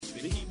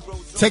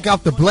Take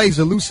out the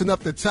blazer, loosen up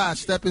the tie,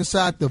 step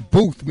inside the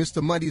booth.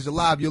 Mr. Money's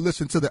alive. You're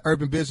listening to the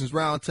Urban Business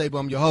Roundtable.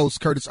 I'm your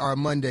host, Curtis R.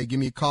 Monday. Give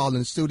me a call in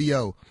the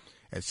studio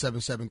at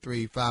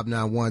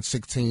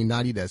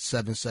 773-591-1690. That's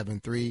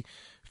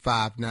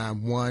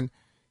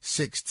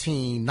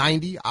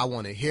 773-591-1690. I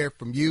want to hear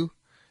from you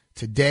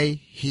today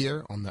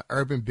here on the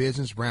Urban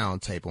Business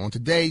Roundtable. On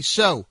today's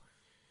show,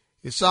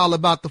 it's all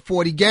about the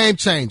 40 game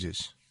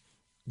changers.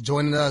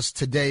 Joining us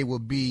today will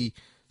be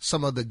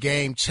some of the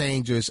game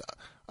changers,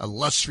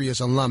 illustrious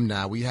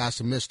alumni. We have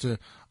some Mr.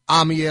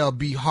 Ariel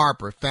B.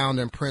 Harper,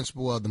 founder and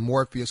principal of the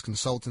Morpheus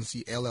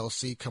Consultancy,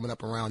 LLC, coming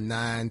up around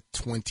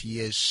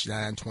 9:20-ish,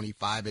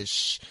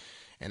 9:25-ish.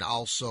 And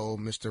also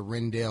Mr.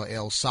 Rendell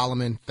L.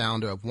 Solomon,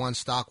 founder of One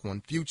Stock,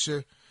 One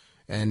Future,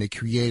 and the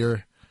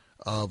creator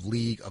of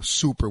League of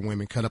Super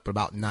Women, coming up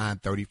about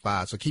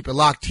 9:35. So keep it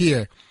locked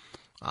here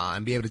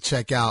and be able to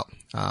check out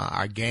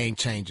our game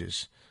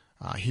changers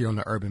here on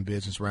the Urban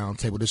Business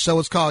Roundtable. The show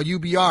is called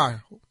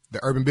UBR,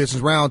 the Urban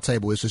Business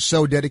Roundtable. It's a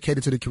show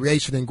dedicated to the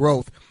creation and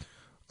growth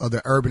of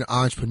the urban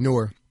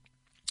entrepreneur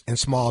and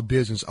small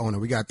business owner.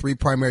 We got three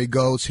primary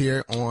goals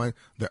here on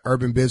the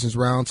Urban Business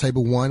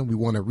Roundtable. One, we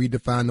want to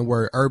redefine the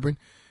word urban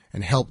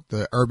and help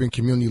the urban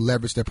community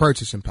leverage their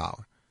purchasing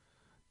power.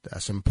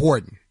 That's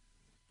important.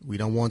 We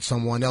don't want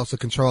someone else to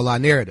control our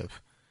narrative.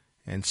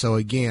 And so,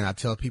 again, I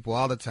tell people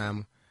all the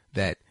time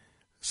that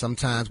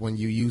sometimes when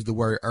you use the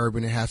word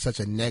urban, it has such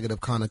a negative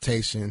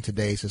connotation in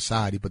today's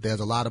society, but there's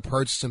a lot of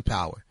purchasing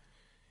power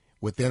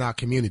within our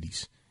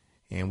communities,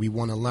 and we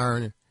want to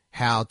learn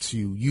how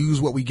to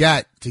use what we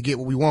got to get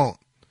what we want,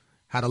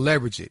 how to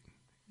leverage it,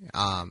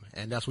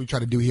 and that's what we try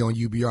to do here on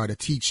UBR, to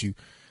teach you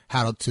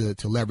how to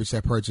leverage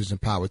that purchasing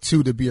power.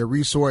 Two, to be a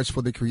resource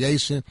for the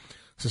creation,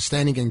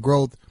 sustaining, and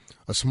growth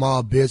of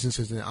small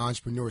businesses and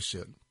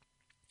entrepreneurship,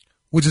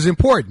 which is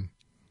important.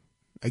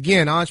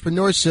 Again,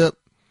 entrepreneurship,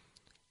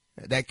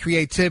 that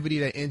creativity,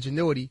 that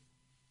ingenuity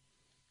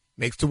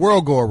makes the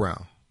world go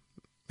around,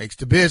 makes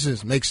the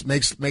business,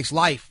 makes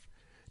life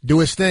do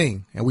its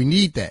thing, and we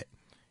need that.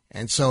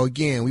 And so,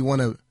 again, we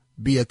want to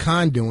be a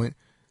conduit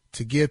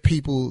to give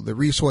people the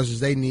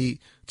resources they need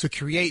to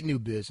create new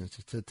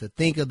businesses, to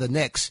think of the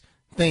next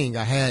thing.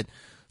 I had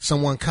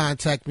someone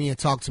contact me and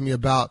talk to me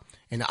about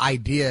an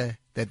idea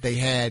that they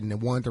had, and they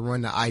wanted to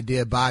run the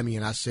idea by me.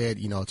 And I said,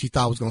 she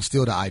thought I was going to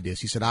steal the idea.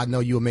 She said, I know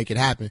you'll make it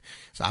happen.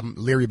 So I'm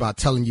leery about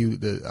telling you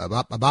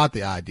about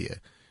the idea.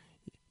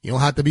 You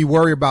don't have to be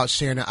worried about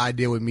sharing the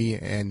idea with me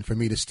and for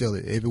me to steal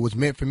it. If it was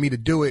meant for me to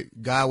do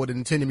it, God would have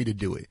intended me to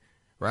do it,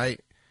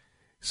 right?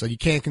 So you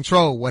can't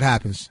control what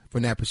happens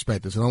from that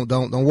perspective. So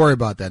don't worry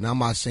about that. And I'm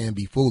not saying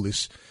be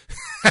foolish.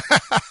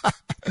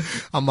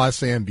 I'm not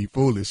saying be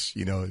foolish.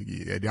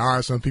 There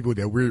are some people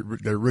that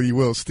really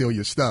will steal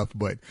your stuff,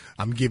 but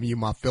I'm giving you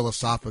my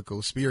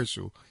philosophical,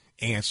 spiritual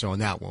answer on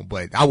that one.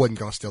 But I wasn't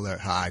going to steal her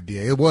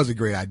idea. It was a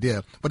great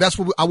idea, but that's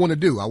what I want to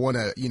do. I want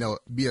to,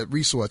 be a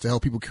resource to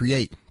help people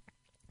create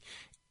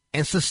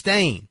and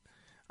sustain.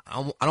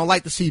 I don't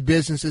like to see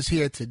businesses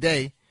here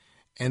today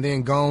and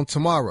then gone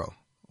tomorrow.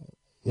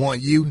 Want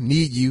you,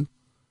 need you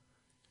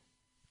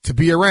to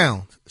be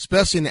around,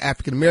 especially in the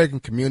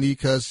African-American community,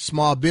 because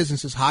small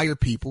businesses hire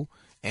people,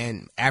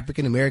 and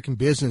African-American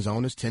business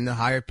owners tend to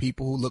hire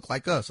people who look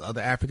like us,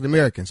 other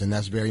African-Americans, and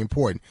that's very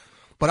important.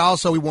 But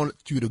also we want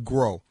you to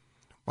grow.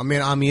 My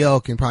man Ariel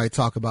can probably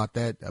talk about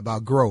that,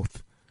 about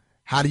growth.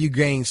 How do you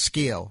gain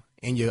scale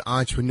in your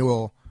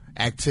entrepreneurial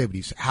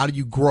activities? How do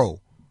you grow,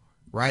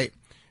 right?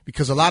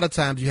 Because a lot of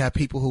times you have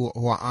people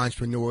who are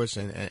entrepreneurs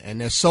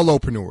and they're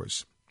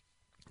solopreneurs.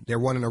 They're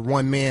running a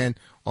one-man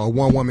or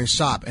one-woman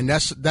shop, and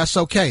that's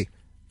okay.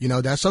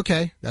 That's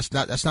okay.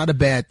 That's not a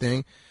bad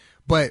thing.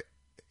 But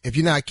if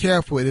you're not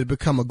careful, it'll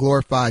become a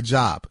glorified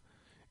job,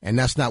 and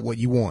that's not what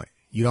you want.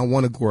 You don't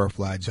want a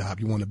glorified job.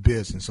 You want a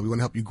business. So we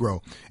want to help you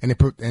grow. And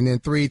then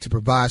three, to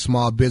provide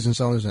small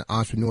business owners and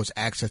entrepreneurs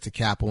access to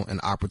capital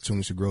and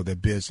opportunities to grow their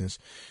business.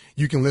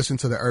 You can listen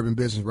to the Urban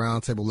Business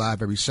Roundtable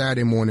live every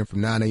Saturday morning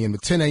from 9 a.m. to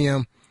 10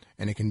 a.m.,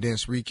 and a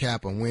condensed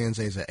recap on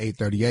Wednesdays at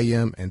 8:30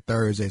 a.m. and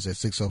Thursdays at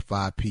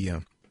 6:05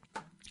 p.m.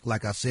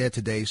 Like I said,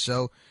 today's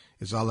show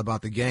is all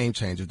about the game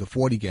changers, the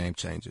 40 game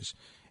changers.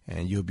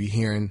 And you'll be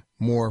hearing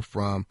more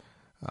from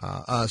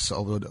us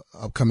over the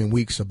upcoming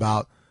weeks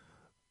about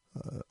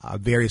our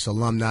various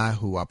alumni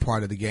who are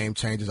part of the game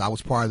changers. I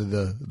was part of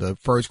the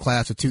first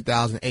class of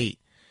 2008,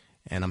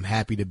 and I'm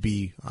happy to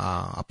be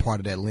a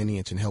part of that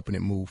lineage and helping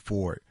it move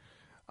forward.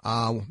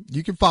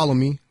 You can follow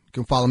me. You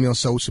can follow me on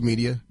social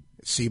media.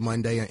 See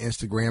Monday on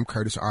Instagram,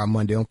 Curtis R.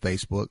 Monday on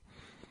Facebook.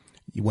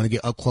 You want to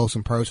get up close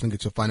and personal,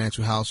 get your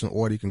financial house in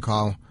order, you can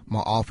call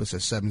my office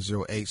at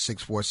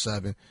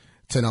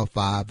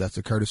 708-647-1005. That's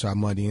the Curtis R.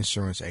 Monday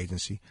Insurance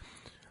Agency.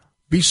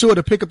 Be sure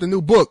to pick up the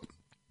new book.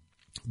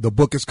 The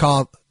book is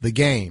called The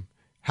Game,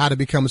 How to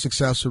Become a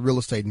Successful Real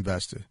Estate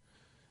Investor.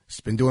 It's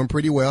been doing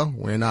pretty well.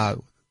 We're in our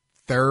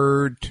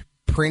third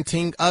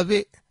printing of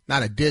it.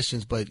 Not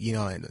editions, but,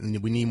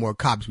 and we need more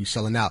copies. We're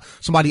selling out.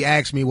 Somebody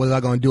asked me, was I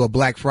going to do a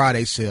Black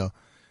Friday sale?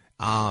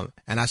 And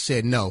I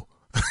said no.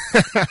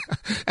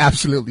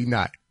 Absolutely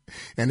not.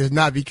 And it's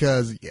not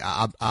because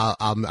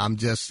I'm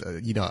just,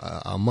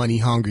 a money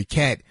hungry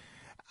cat.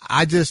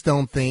 I just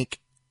don't think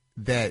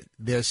that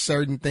there's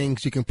certain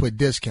things you can put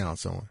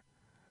discounts on.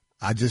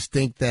 I just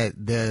think that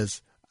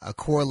there's a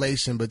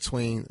correlation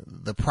between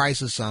the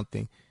price of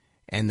something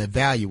and the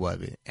value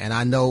of it. And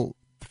I know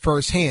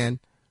firsthand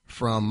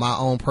from my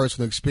own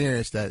personal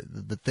experience that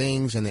the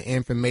things and the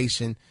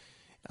information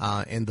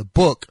in the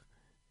book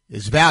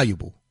is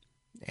valuable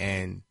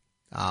and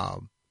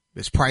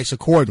it's priced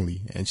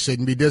accordingly and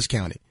shouldn't be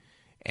discounted.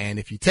 And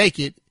if you take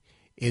it,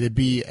 it'd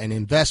be an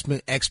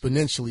investment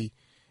exponentially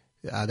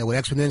that would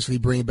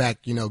exponentially bring back,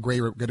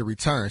 greater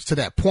returns. To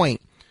that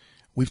point,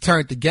 we've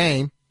turned the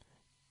game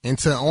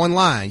into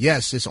online.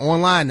 Yes, it's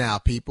online now,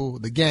 people.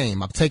 The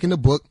game. I've taken the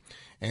book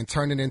and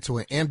turned it into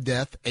an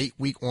in-depth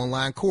 8-week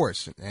online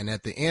course. And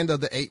at the end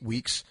of the 8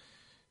 weeks,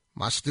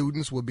 my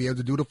students will be able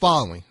to do the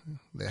following.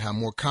 They'll have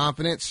more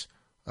confidence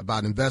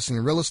about investing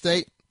in real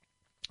estate.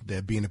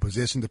 They'll be in a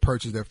position to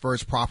purchase their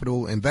first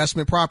profitable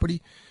investment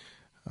property.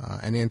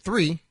 And then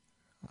 3,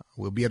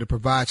 we'll be able to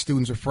provide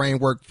students a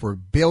framework for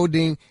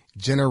building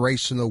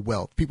generational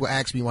wealth. People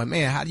ask me,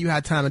 man, how do you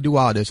have time to do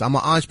all this? I'm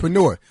an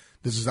entrepreneur.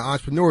 This is an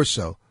entrepreneur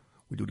show.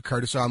 We do the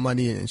Curtis R.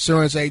 Money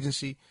Insurance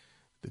Agency,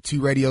 the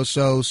 2 radio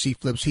shows, C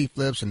Flips, He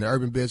Flips, and the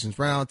Urban Business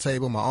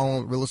Roundtable, my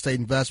own real estate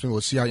investment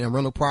with CRM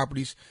Rental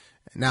Properties.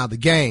 And now the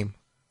game.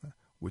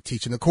 We're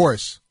teaching the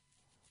course.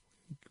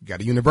 We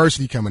got a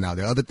university coming out.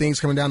 There are other things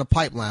coming down the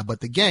pipeline, but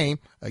the game,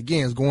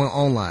 again, is going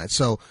online.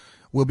 So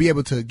we'll be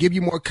able to give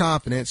you more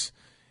confidence,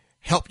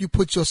 help you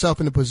put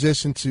yourself in a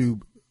position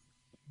to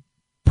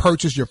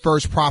purchase your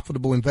first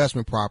profitable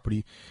investment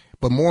property,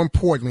 but more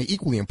importantly,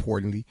 equally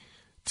importantly,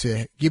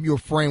 to give you a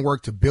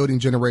framework to building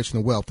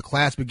generational wealth. The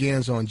class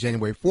begins on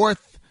January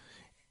 4th,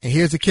 and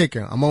here's the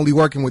kicker. I'm only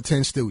working with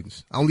 10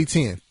 students, only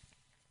 10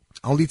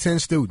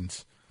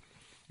 students,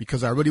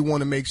 because I really want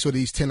to make sure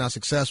these 10 are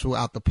successful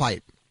out the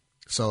pipe.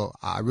 So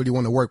I really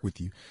want to work with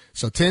you.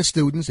 So 10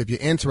 students, if you're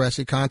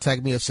interested,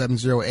 contact me at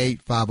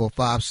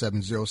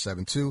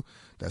 708-505-7072.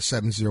 That's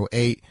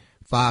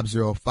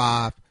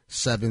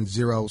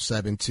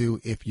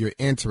 708-505-7072 if you're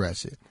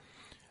interested.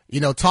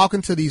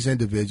 Talking to these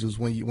individuals,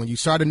 when you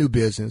start a new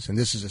business, and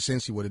this is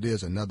essentially what it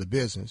is, another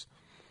business,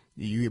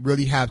 you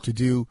really have to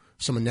do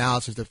some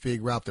analysis to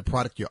figure out if the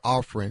product you're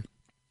offering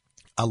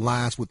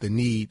aligns with the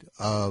need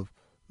of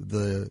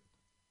the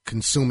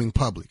consuming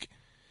public.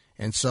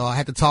 And so I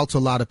had to talk to a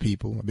lot of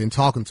people. I've been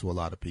talking to a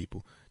lot of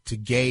people to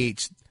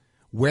gauge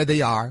where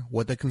they are,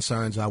 what their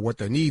concerns are, what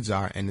their needs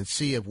are, and to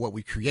see if what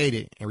we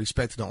created in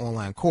respect to the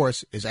online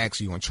course is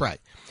actually on track.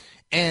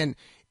 And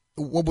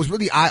what was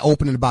really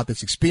eye-opening about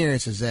this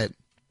experience is that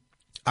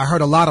I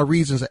heard a lot of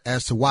reasons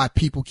as to why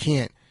people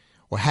can't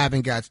or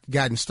haven't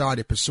gotten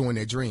started pursuing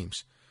their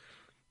dreams.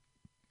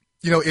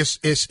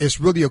 It's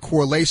really a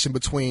correlation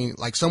between,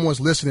 like, someone's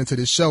listening to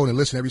this show and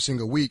listen every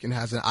single week and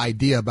has an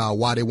idea about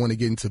why they want to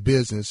get into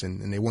business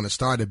and they want to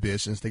start a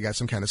business. They got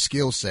some kind of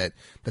skill set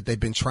that they've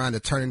been trying to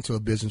turn into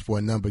a business for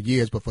a number of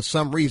years, but for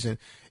some reason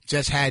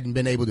just hadn't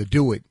been able to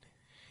do it.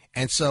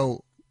 And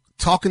so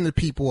talking to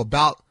people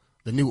about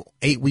the new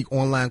 8-week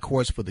online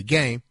course for the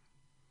game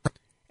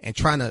and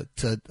trying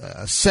to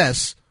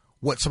assess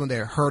what some of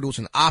their hurdles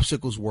and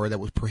obstacles were that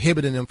was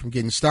prohibiting them from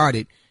getting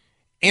started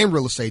in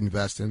real estate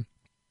investing,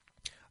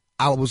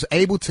 I was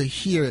able to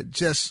hear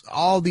just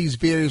all these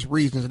various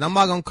reasons, and I'm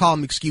not going to call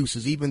them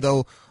excuses, even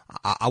though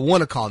I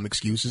want to call them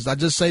excuses. I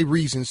just say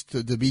reasons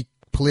to be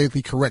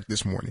politically correct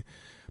this morning.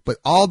 But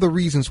all the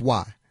reasons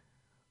why: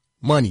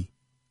 money,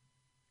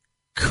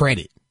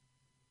 credit,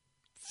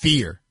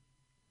 fear,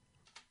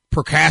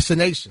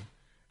 procrastination.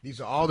 These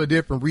are all the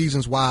different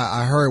reasons why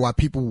I heard why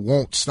people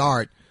won't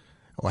start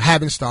or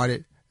haven't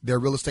started their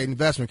real estate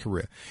investment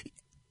career.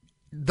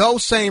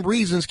 Those same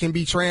reasons can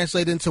be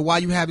translated into why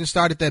you haven't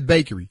started that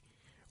bakery,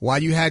 why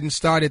you hadn't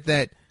started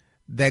that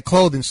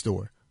clothing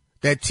store,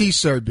 that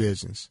T-shirt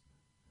business,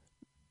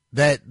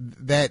 that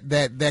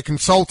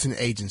consulting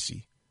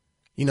agency,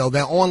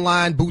 that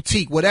online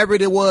boutique, whatever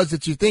it was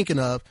that you're thinking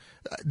of.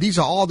 These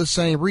are all the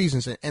same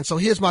reasons. And so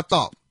here's my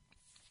thought.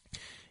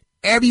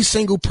 Every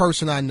single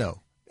person I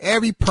know,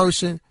 every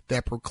person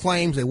that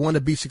proclaims they want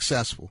to be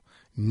successful,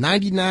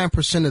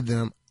 99% of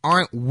them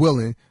aren't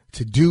willing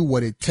to do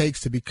what it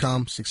takes to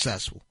become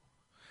successful.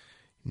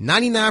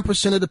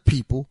 99% of the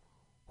people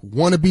who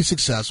want to be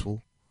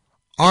successful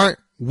aren't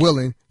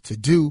willing to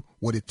do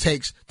what it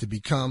takes to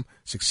become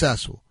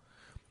successful.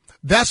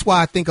 That's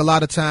why I think a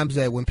lot of times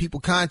that when people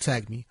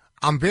contact me,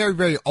 I'm very,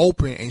 very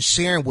open and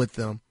sharing with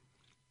them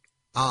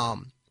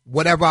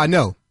whatever I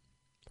know,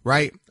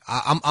 right?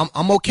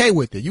 I'm okay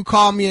with it. You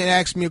call me and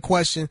ask me a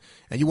question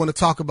and you want to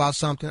talk about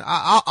something,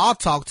 I'll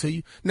talk to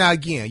you. Now,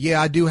 again,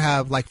 yeah, I do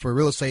have, like, for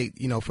real estate,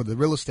 for the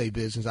real estate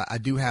business, I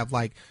do have,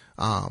 like,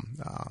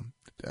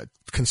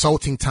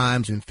 consulting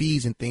times and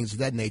fees and things of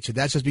that nature.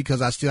 That's just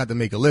because I still have to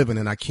make a living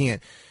and I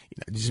can't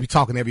just be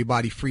talking to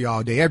everybody free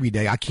all day, every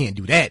day. I can't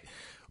do that.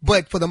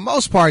 But for the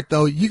most part,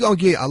 though, you're going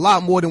to get a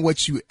lot more than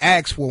what you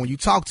ask for when you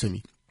talk to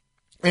me.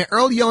 And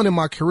early on in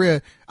my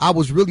career, I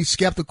was really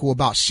skeptical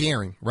about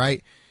sharing,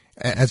 right?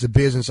 as a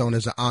business owner,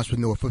 as an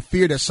entrepreneur, for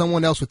fear that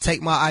someone else would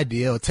take my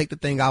idea or take the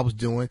thing I was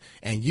doing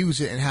and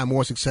use it and have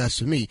more success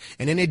for me.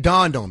 And then it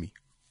dawned on me.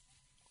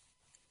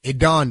 It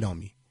dawned on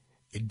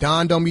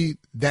me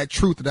that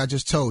truth that I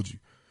just told you,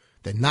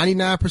 that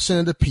 99%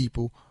 of the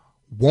people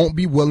won't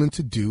be willing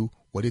to do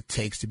what it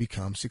takes to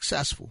become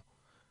successful.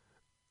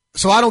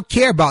 So I don't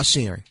care about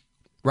sharing,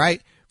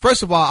 right?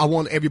 First of all, I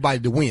want everybody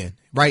to win,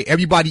 right?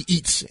 Everybody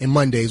eats in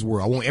Monday's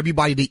world. I want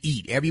everybody to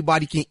eat.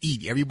 Everybody can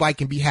eat. Everybody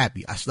can be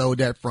happy. I stole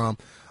that from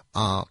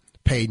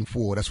Paid in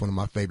Full. That's one of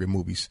my favorite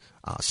movies.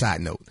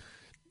 Side note.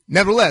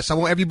 Nevertheless, I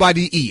want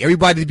everybody to eat.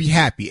 Everybody to be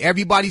happy.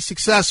 Everybody's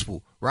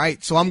successful,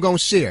 right? So I'm going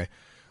to share.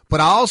 But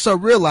I also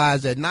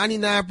realize that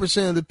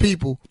 99% of the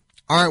people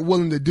aren't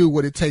willing to do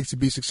what it takes to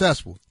be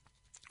successful,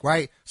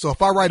 right? So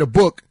if I write a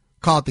book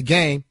called The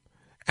Game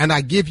and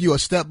I give you a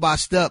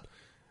step-by-step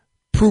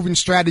proven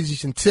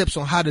strategies and tips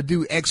on how to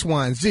do X,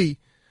 Y, and Z,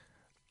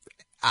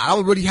 I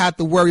don't really have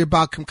to worry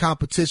about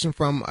competition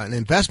from an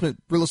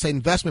real estate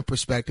investment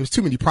perspective. There's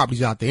too many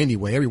properties out there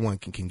anyway. Everyone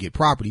can get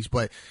properties.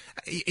 But,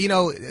 you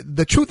know,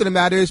 the truth of the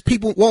matter is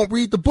people won't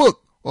read the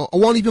book or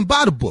won't even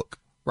buy the book,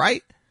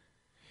 right?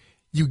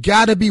 You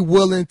got to be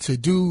willing to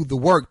do the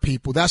work,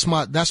 people. That's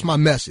my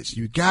message.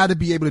 You got to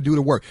be able to do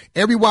the work.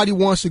 Everybody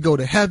wants to go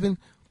to heaven.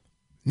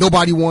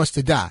 Nobody wants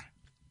to die.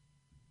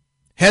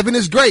 Heaven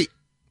is great,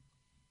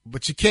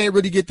 but you can't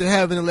really get to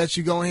heaven unless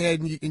you go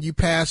ahead and you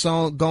pass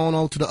on, going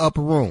on to the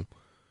upper room.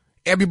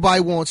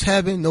 Everybody wants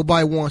heaven.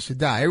 Nobody wants to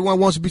die. Everyone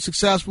wants to be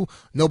successful.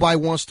 Nobody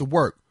wants to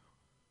work.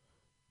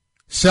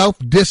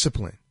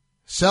 Self-discipline.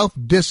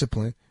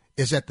 Self-discipline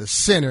is at the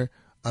center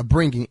of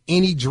bringing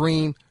any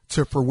dream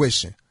to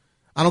fruition.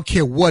 I don't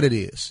care what it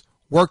is.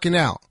 Working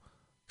out,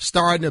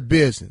 starting a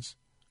business,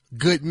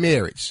 good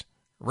marriage,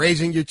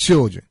 raising your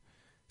children.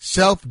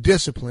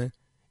 Self-discipline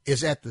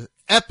is at the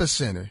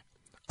epicenter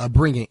of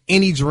bringing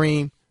any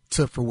dream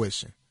to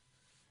fruition.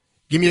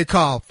 Give me a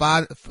call,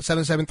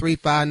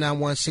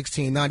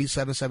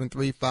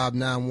 773-591-1690,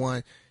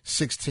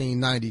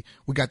 773-591-1690.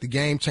 We got the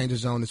Game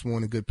Changers on this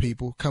morning, good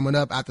people. Coming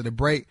up after the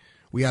break,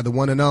 we have the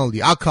one and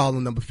only. I'll call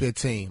him number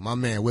 15. My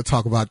man, we'll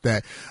talk about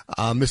that.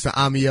 Mr.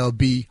 Ariel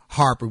B.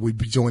 Harper will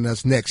be joining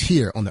us next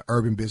here on the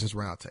Urban Business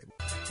Roundtable.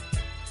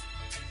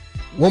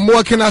 What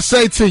more can I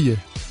say to you?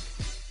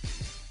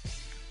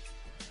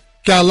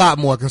 Got a lot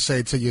more I can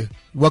say to you.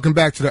 Welcome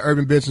back to the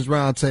Urban Business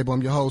Roundtable.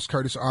 I'm your host,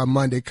 Curtis R.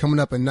 Monday. Coming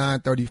up at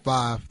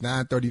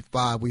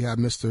 9:35, we have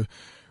Mr.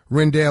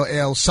 Rendell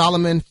L.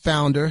 Solomon,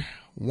 founder,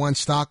 One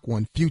Stock,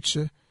 One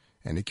Future,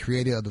 and the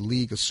creator of the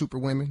League of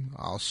Superwomen,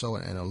 also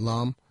an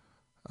alum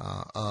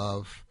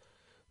of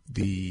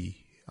the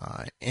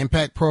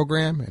Impact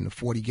Program and the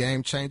 40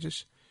 Game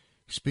Changers.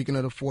 Speaking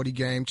of the 40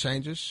 Game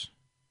Changers,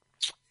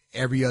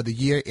 every other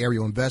year,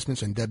 Ariel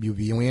Investments and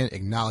WVON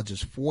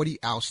acknowledges 40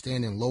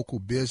 outstanding local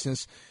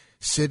business,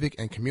 civic,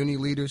 and community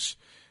leaders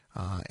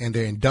and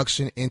their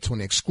induction into an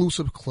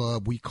exclusive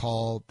club we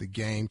call the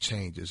Game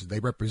Changers.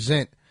 They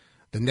represent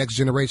the next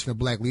generation of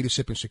black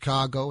leadership in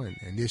Chicago, and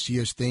this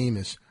year's theme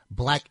is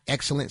Black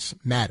Excellence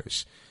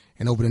Matters.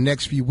 And over the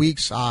next few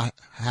weeks, I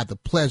have the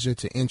pleasure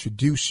to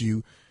introduce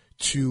you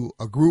to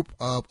a group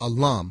of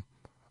alum,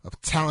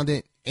 of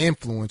talented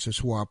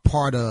influencers who are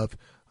part of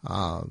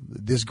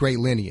this great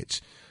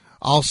lineage.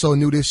 Also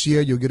new this year,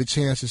 you'll get a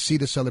chance to see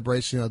the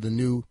celebration of the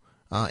new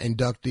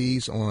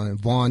inductees on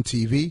Vaughn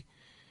TV.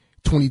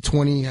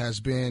 2020 has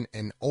been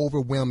an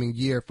overwhelming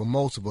year for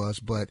most of us,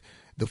 but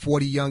the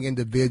 40 young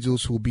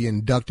individuals who will be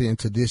inducted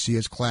into this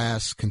year's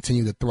class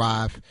continue to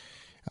thrive.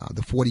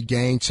 The 40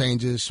 Game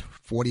Changers,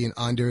 40 and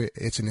under,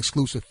 it's an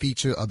exclusive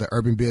feature of the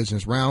Urban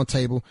Business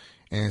Roundtable,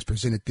 and it's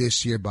presented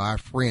this year by our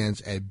friends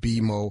at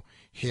BMO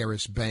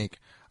Harris Bank.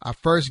 Our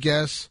first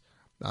guest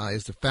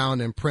is the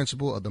founder and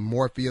principal of the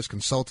Morpheus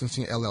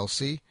Consultancy,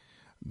 LLC.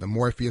 The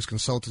Morpheus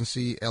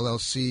Consultancy,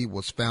 LLC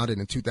was founded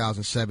in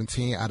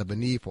 2017 out of a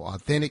need for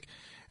authentic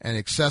and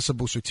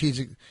accessible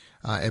strategic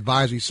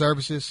advisory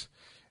services.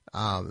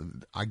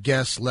 Our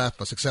guest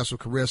left a successful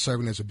career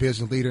serving as a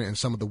business leader in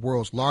some of the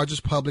world's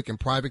largest public and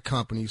private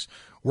companies,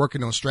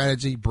 working on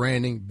strategy,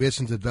 branding,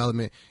 business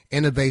development,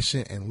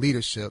 innovation, and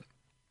leadership.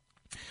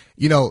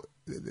 You know,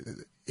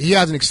 he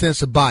has an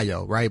extensive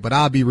bio, right? But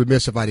I'll be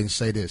remiss if I didn't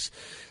say this.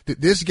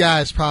 This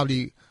guy is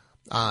probably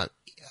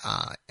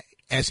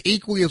as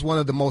equally as one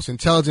of the most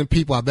intelligent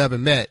people I've ever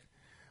met,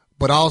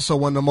 but also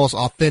one of the most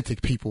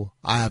authentic people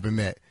I ever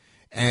met.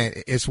 And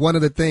it's one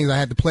of the things I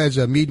had the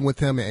pleasure of meeting with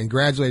him and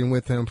graduating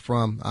with him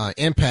from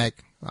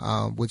Impact,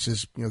 which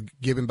is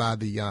given by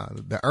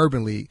the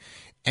Urban League.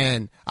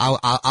 And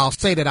I'll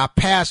say that our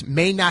paths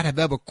may not have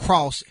ever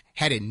crossed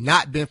had it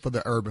not been for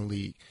the Urban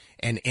League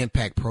and the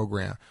Impact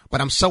Program.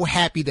 But I'm so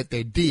happy that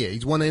they did.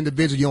 He's one of the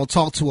individuals you don't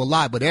talk to a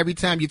lot, but every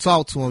time you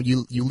talk to him,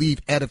 you leave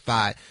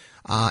edified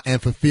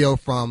and fulfilled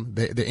from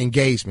the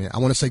engagement. I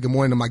want to say good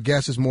morning to my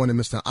guest this morning,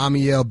 Mr.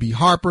 Ariel B.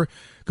 Harper.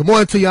 Good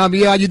morning to you,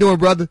 Ariel. How you doing,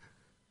 brother?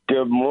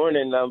 Good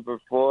morning, number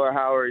 4.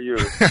 How are you?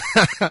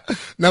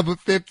 Number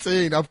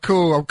 15. I'm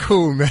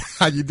cool, man.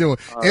 How you doing?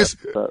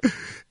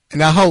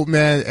 And I hope,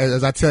 man,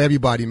 as I tell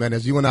everybody, man,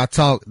 as you and I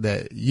talk,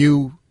 that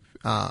you,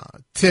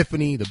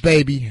 Tiffany, the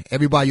baby,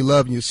 everybody you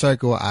love in your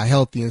circle are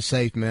healthy and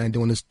safe, man,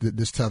 during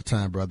this tough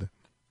time, brother.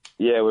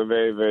 Yeah, we're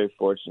very, very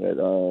fortunate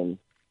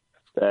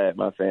that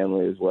my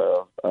family as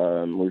well.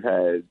 We've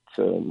had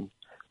some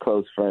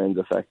close friends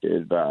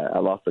affected by. I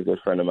lost a good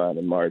friend of mine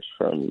in March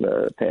from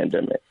the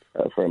pandemic,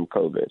 from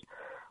COVID.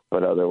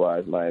 But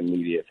otherwise, my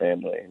immediate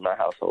family, my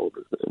household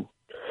has been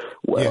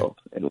well,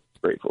 and I'm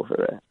grateful for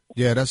that.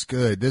 Yeah, that's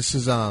good. This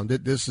is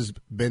this has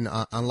been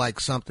unlike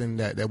something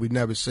that we've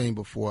never seen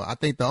before. I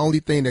think the only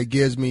thing that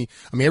gives me,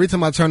 I mean, every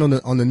time I turn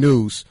on the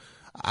news,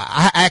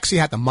 I actually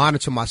have to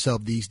monitor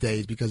myself these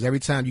days, because every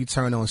time you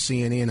turn on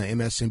CNN or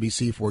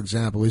MSNBC, for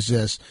example, it's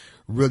just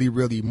really,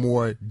 really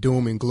more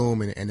doom and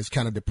gloom, and it's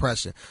kind of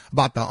depressing.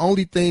 About the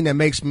only thing that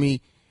makes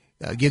me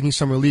gives me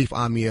some relief,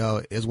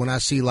 Amiel, is when I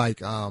see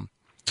like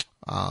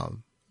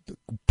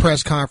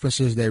press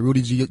conferences that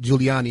Rudy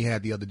Giuliani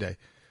had the other day.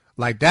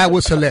 Like, that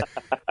was hilarious.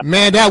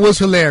 Man, that was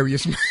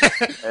hilarious.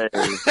 Hey,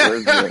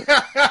 listen,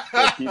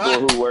 the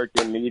people who work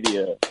in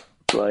media,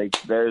 like,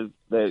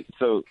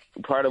 so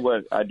part of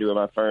what I do in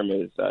my firm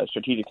is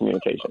strategic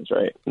communications,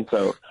 right? And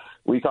so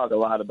we talk a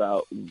lot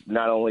about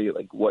not only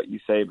like what you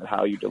say, but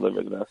how you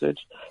deliver the message.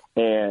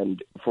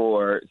 And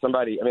for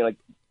somebody, I mean, like,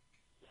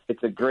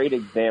 it's a great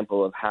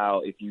example of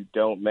how if you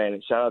don't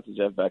manage, shout out to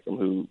Jeff Beckham,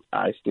 who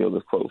I steal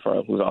this quote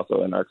from, who's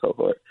also in our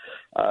cohort.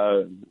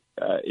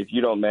 If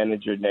you don't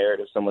manage your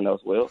narrative, someone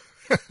else will.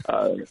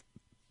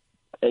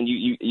 And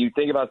you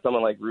think about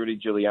someone like Rudy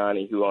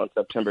Giuliani, who on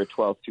September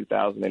 12th,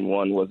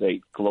 2001 was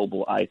a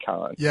global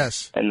icon.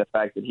 Yes. And the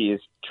fact that he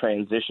has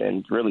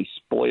transitioned really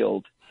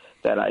spoiled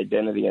that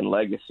identity and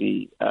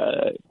legacy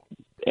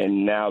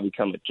and now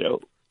become a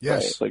joke.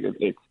 Yes. Right?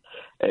 Like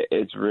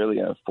it's really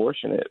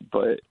unfortunate,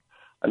 but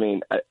I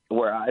mean,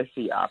 where I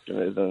see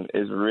optimism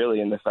is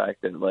really in the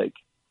fact that, like,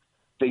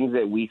 things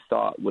that we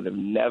thought would have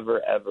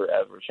never, ever,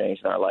 ever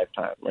changed in our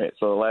lifetime, right?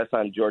 So the last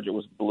time Georgia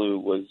was blue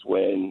was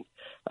when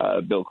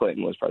Bill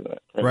Clinton was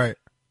president. Right.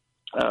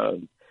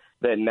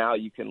 That now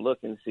you can look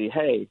and see,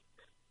 hey,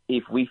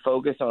 if we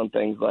focus on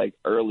things like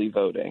early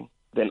voting,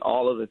 then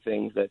all of the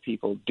things that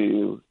people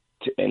do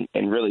and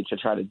really to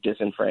try to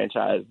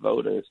disenfranchise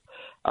voters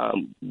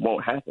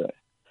won't happen.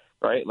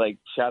 Right, like,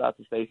 shout out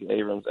to Stacey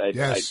Abrams.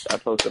 Yes. I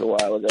posted a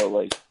while ago.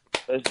 Like,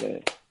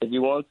 listen,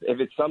 if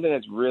it's something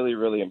that's really,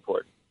 really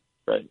important,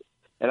 right?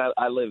 And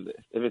I live this.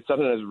 If it's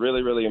something that's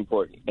really, really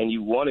important, and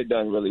you want it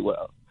done really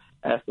well,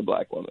 ask a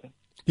black woman.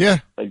 Yeah,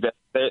 like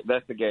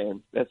that's the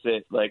game. That's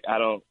it. Like, I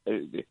don't.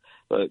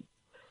 But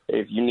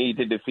if you need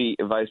to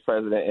defeat a vice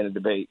president in a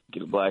debate,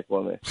 get a black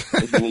woman.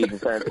 If you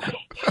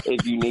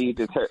need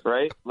to turn,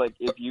 right? Like,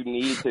 if you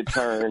need to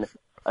turn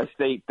a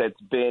state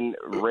that's been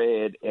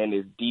red and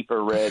is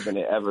deeper red than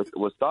it ever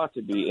was thought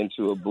to be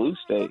into a blue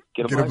state,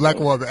 get a black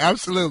woman.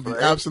 Absolutely,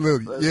 right?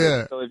 Absolutely,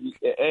 yeah. So if you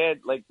add,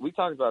 like, we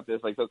talked about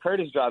this, like, so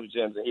Curtis drops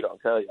gems and he don't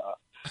tell y'all.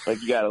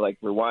 Like, you got to, like,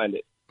 rewind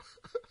it.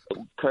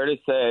 Curtis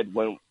said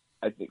when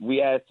I think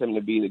we asked him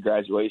to be the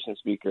graduation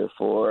speaker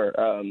for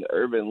the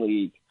Urban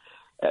League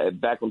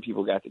back when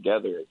people got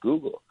together at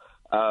Google.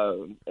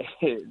 And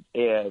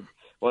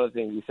one of the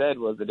things he said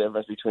was the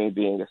difference between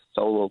being a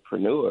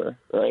solopreneur,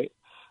 right,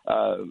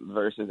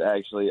 versus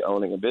actually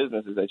owning a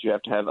business is that you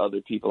have to have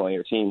other people on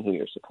your team who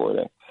you're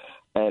supporting.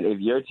 And if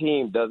your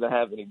team doesn't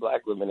have any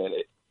black women in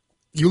it,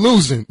 you're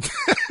losing.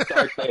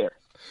 Start there.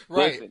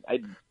 Right.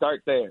 Listen,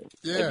 start there.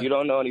 Yeah. If you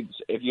don't know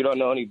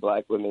any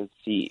black women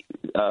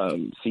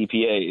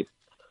CPAs,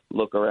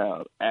 look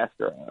around, ask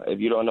around. If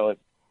you don't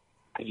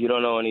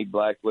know any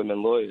black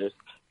women lawyers,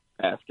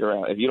 ask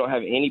around. If you don't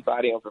have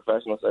anybody on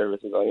professional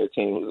services on your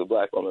team who's a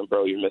black woman,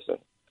 bro, you're missing.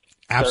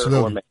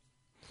 Absolutely.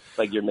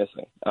 Like, you're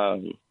missing.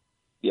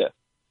 Yeah.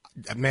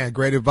 Man,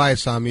 great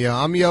advice, Amiel.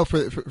 Amiel,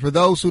 for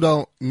those who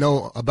don't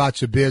know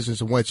about your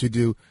business and what you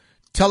do,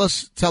 tell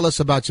us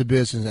about your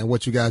business and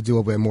what you guys do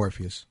over at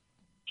Morpheus.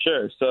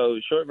 Sure. So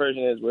short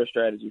version is we're a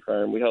strategy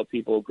firm. We help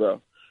people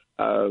grow.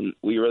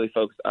 We really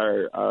focus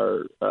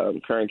our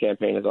current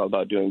campaign is all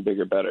about doing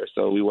bigger, better.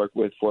 So we work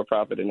with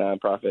for-profit and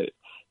nonprofit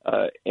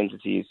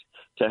entities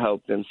to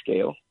help them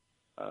scale,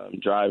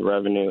 drive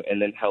revenue,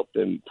 and then help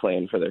them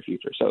plan for their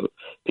future. So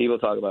people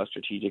talk about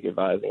strategic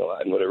advising a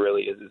lot, and what it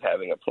really is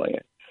having a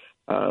plan.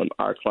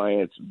 Our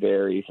clients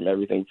vary from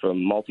everything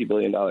from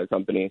multi-billion-dollar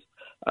companies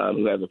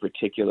who have a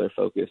particular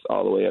focus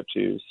all the way up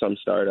to some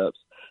startups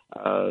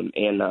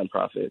and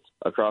nonprofits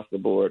across the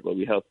board. What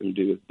we help them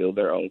do is build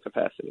their own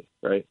capacity,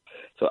 right?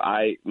 So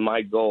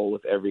my goal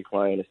with every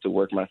client is to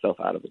work myself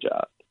out of a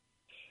job.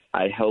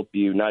 I help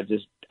you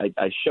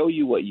I show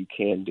you what you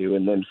can do,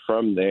 and then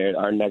from there,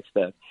 our next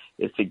step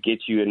is to get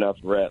you enough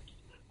reps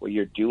where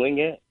you're doing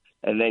it,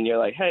 and then you're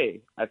like,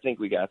 hey, I think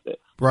we got this.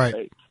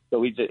 Right?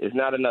 So it's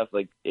not enough.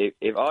 Like,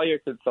 if all your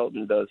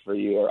consultant does for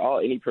you or all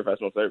any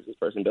professional services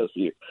person does for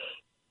you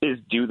is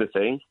do the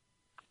thing,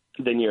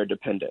 then you're a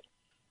dependent,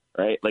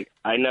 right? Like,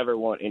 I never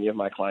want any of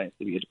my clients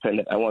to be a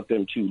dependent. I want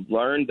them to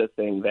learn the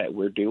thing that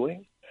we're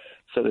doing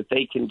so that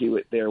they can do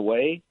it their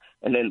way,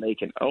 and then they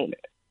can own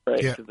it,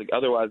 right? Yeah. Because, like,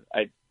 otherwise,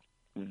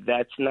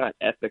 that's not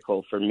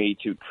ethical for me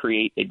to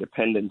create a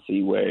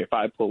dependency where if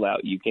I pull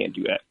out, you can't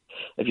do that.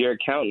 If your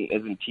accountant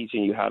isn't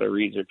teaching you how to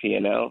read your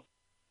P&L,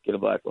 get a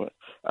black one.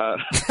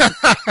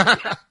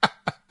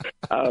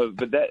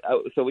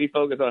 So we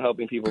focus on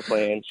helping people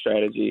plan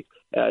strategy,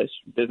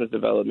 business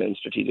development, and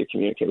strategic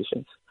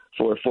communications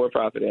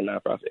for-profit and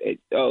nonprofit.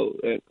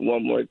 And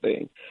one more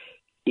thing.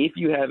 If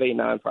you have a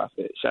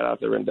nonprofit, shout out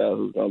to Rendell,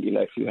 who's going to be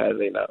next, who has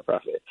a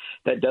nonprofit,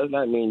 that does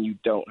not mean you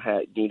don't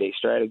need a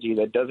strategy.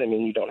 That doesn't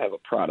mean you don't have a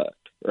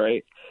product,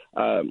 right?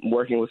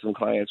 Working with some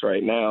clients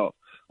right now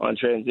on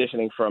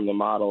transitioning from the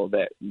model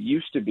that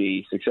used to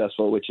be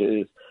successful, which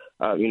is,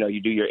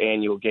 you do your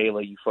annual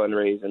gala, you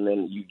fundraise, and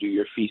then you do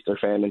your feast or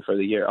famine for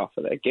the year off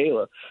of that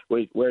gala.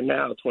 Where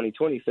now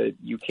 2020 said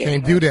you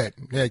can't do that.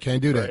 Yeah,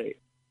 can't do that. Right?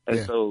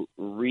 And so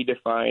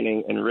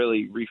redefining and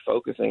really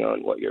refocusing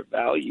on what your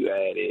value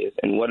add is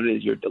and what it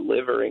is you're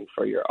delivering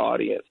for your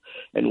audience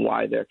and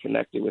why they're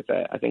connected with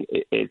that, I think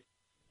it's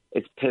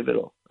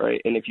pivotal,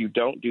 right? And if you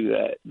don't do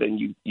that, then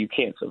you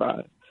can't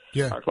survive.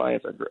 Yeah. Our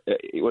clients are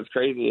what's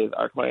crazy is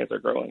our clients are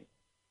growing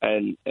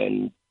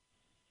and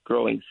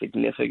growing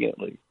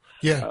significantly.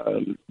 Yeah.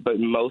 But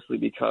mostly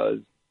because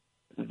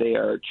they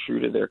are true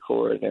to their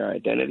core and their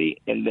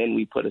identity, and then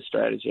we put a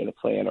strategy and a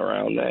plan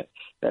around that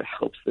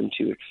helps them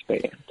to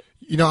expand.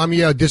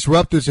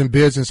 Disruptors in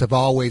business have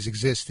always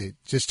existed.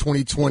 Just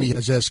 2020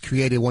 has just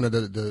created one of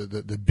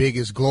the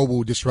biggest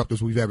global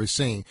disruptors we've ever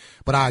seen.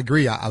 But I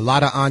agree. A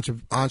lot of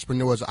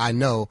entrepreneurs I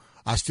know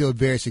are still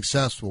very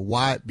successful.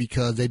 Why?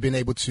 Because they've been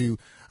able to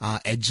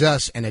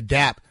adjust and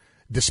adapt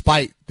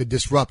despite the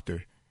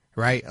disruptor.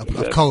 Right, of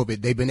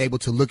COVID. They've been able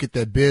to look at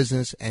their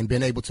business and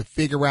been able to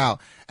figure out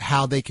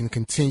how they can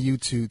continue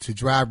to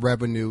drive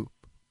revenue,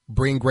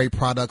 bring great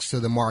products to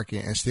the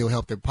market, and still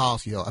help their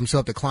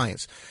help their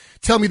clients.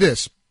 Tell me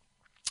this.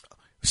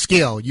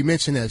 Scale, you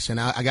mentioned this, and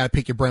I got to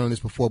pick your brain on this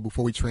before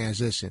we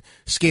transition.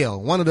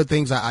 Scale, one of the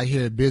things I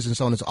hear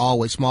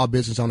small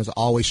business owners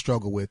always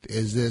struggle with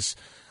is this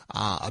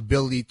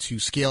ability to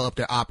scale up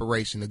their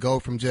operation, to go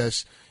from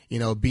just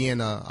being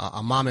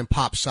a mom and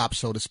pop shop,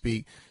 so to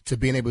speak, to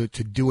being able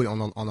to do it on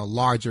a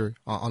larger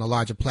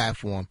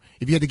platform.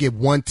 If you had to give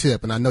one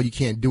tip, and I know you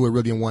can't do it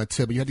really in one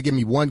tip, but you had to give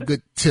me one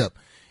good tip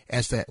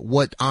as to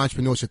what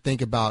entrepreneurs should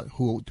think about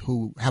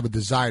who have a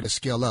desire to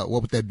scale up,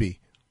 what would that be?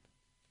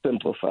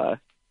 Simplify.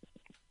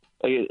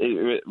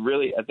 It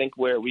really, I think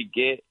where we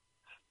get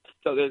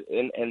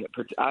and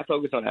I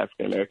focus on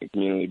African American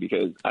community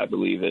because I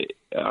believe that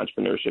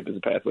entrepreneurship is a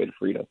pathway to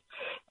freedom.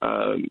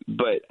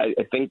 But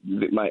I think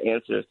that my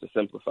answer is to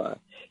simplify.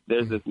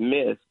 There's this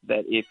myth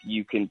that if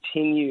you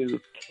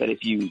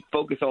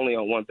focus only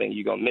on one thing,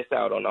 you're gonna miss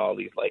out on all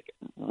these like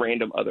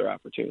random other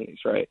opportunities,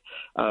 right?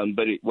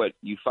 But what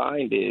you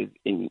find is,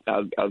 and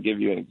I'll give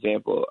you an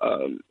example.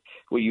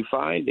 What you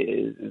find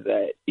is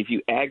that if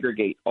you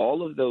aggregate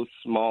all of those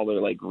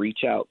smaller, like reach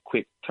out,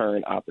 quick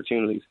turn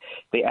opportunities,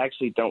 they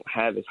actually don't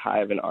have as high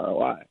of an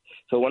ROI.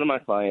 So one of my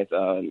clients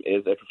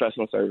is a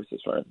professional services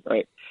firm,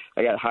 right?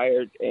 I got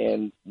hired,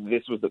 and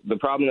this was the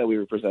problem that we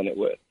were presented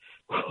with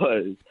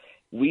was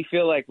we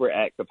feel like we're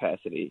at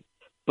capacity,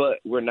 but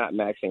we're not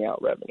maxing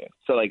out revenue.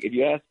 So like if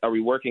you ask, are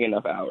we working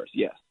enough hours?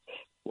 Yes.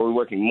 Were we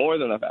working more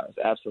than enough hours?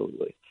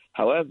 Absolutely.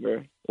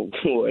 However,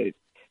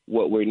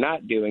 what we're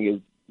not doing is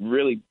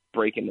really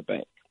breaking the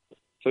bank.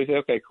 So we say,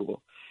 okay,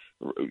 cool.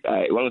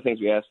 One of the things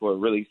we ask for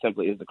really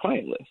simply is the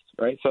client list,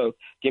 right? So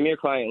give me your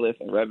client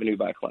list and revenue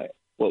by client.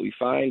 What we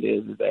find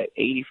is that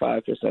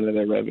 85% of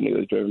their revenue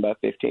is driven by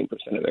 15%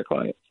 of their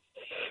clients,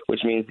 which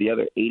means the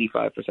other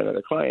 85% of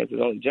their clients is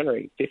only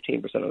generating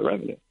 15% of the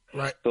revenue.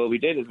 Right. So what we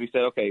did is we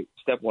said, okay,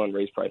 step one,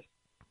 raise price.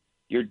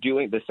 You're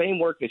doing the same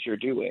work that you're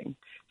doing.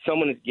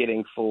 Someone is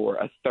getting for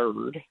a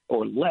third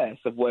or less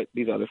of what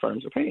these other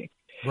firms are paying.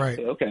 Right.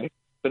 So, okay.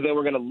 But then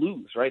we're going to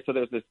lose, right? So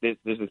there's this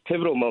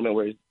pivotal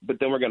moment but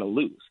then we're going to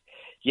lose.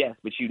 Yes,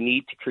 but you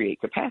need to create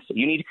capacity.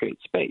 You need to create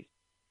space.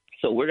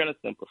 So we're going to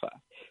simplify,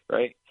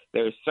 right?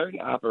 There are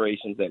certain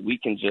operations that we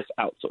can just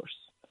outsource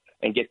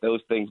and get those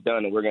things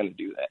done, and we're going to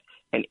do that.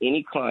 And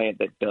any client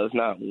that does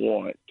not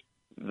want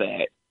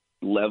that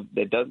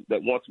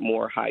wants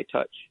more high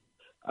touch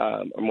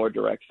or more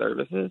direct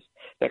services,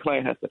 that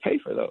client has to pay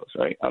for those,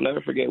 right? I'll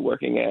never forget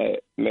working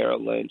at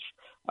Merrill Lynch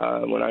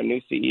when our new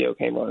CEO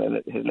came on, and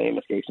his name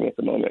escapes me at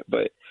the moment,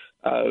 but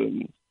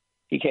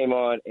he came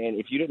on, and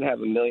if you didn't have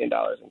 $1 million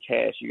in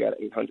cash, you got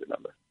an 800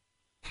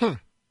 number.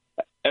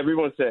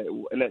 Everyone said,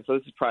 so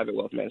this is private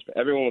wealth management.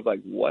 Everyone was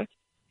like, what?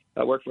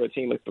 I work for a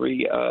team of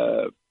 3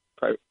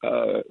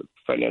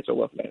 financial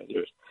wealth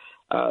managers,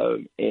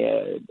 and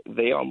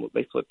they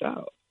flipped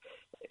out.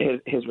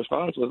 His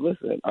response was,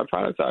 listen, our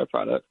products are our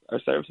products,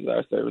 our services are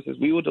our services.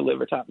 We will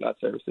deliver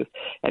top-notch services,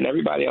 and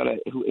everybody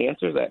who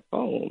answers that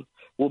phone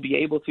will be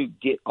able to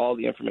get all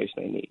the information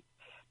they need.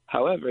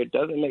 However, it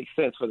doesn't make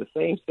sense for the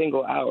same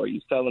single hour you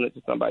selling it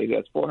to somebody who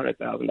has $400,000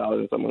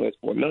 and someone who has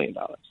 $4 million.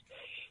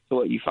 So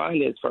what you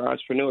find is for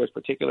entrepreneurs,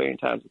 particularly in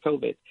times of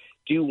COVID,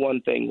 do one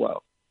thing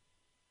well.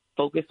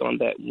 Focus on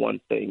that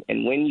one thing.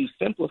 And when you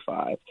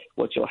simplify,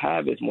 what you'll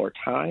have is more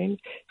time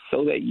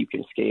so that you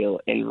can scale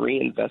and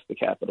reinvest the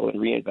capital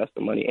and reinvest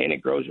the money, and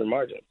it grows your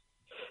margins.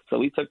 So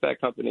we took that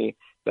company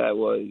that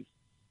was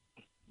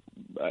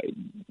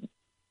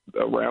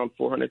around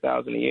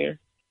 $400,000 a year,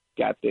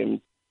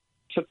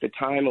 took the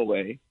time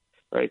away,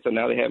 right? So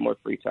now they have more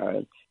free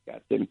time,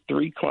 got them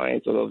 3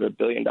 clients with over $1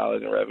 billion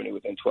in revenue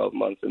within 12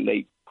 months, and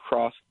they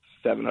crossed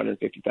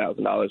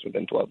 $750,000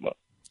 within 12 months.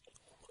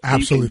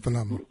 Absolutely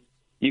phenomenal.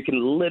 You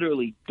can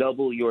literally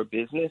double your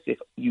business if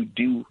you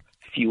do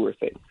fewer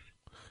things.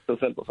 So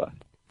simplify.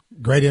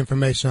 Great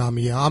information,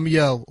 Amiel.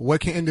 Amiel, where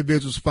can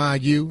individuals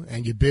find you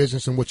and your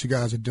business and what you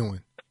guys are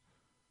doing?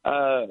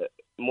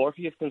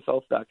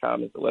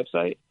 MorpheusConsults.com is the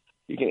website.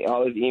 You can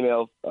always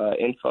email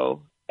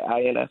info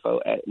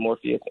at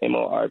Morpheus,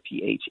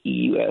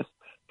 MORPHEUS,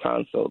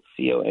 consults,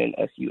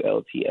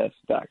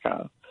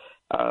 CONSULTS.com.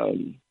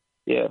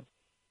 Yeah.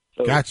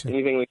 So gotcha.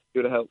 Anything we can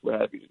do to help, we're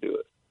happy to do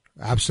it.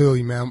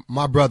 Absolutely, man.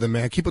 My brother,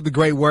 man. Keep up the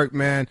great work,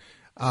 man.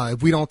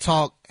 If we don't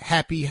talk,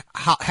 happy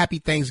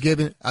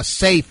Thanksgiving, a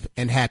safe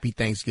and happy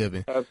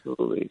Thanksgiving.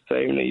 Absolutely.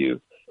 Same to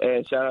you.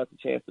 And shout out to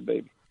Chance the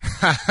Baby.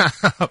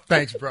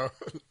 Thanks, bro.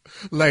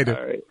 Later.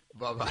 All right.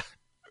 Bye-bye.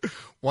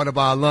 One of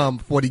our alum,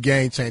 40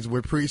 Game Changers. We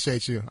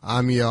appreciate you.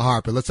 I'm Ariel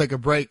Harper. Let's take a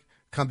break.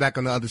 Come back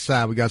on the other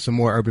side. We got some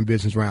more Urban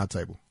Business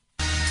Roundtable.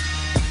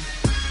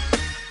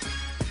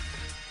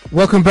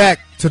 Welcome back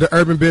to the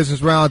Urban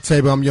Business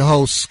Roundtable. I'm your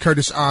host,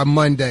 Curtis R.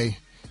 Monday.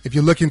 If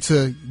you're looking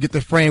to get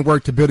the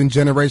framework to building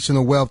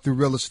generational wealth through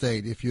real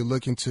estate, if you're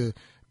looking to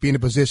be in a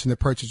position to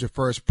purchase your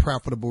first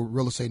profitable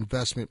real estate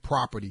investment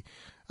property,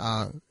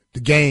 the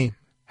game,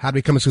 how to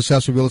become a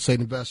successful real estate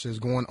investor, is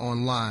going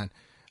online.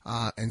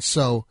 And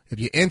so if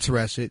you're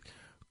interested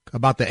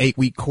about the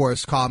 8-week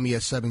course, call me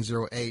at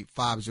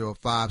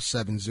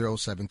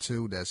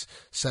 708-505-7072. That's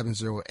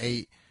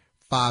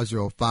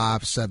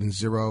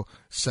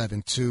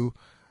 708-505-7072.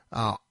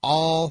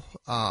 All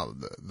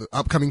the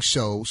upcoming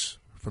shows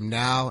from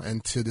now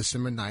until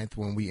December 9th,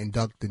 when we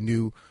induct the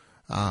new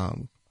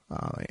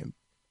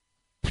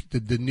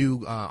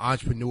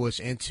entrepreneurs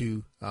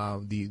into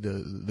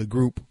the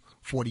group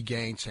 40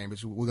 Game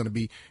Chambers. We're going to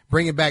be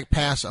bringing back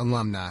past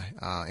alumni,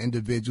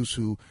 individuals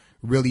who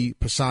really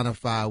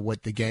personify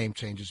what the Game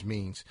Changers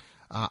means.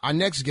 Our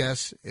next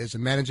guest is a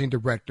managing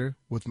director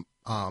with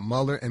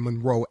Muller and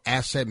Monroe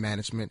Asset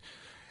Management.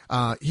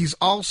 He's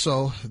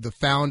also the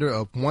founder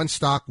of One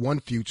Stock, One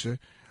Future,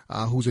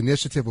 whose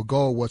initiative or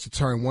goal was to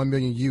turn 1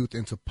 million youth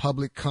into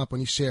public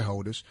company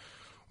shareholders.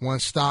 One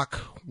Stock,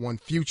 One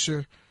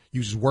Future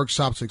uses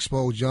workshops to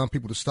expose young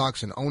people to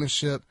stocks and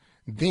ownership.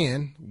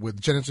 Then, with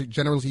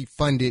generously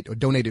funded or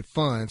donated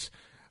funds,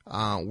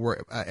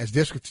 as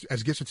gift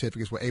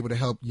certificates, we're able to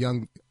help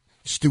young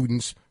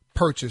students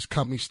purchase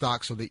company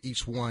stocks so that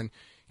each one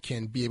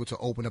can be able to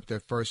open up their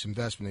first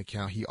investment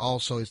account. He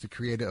also is the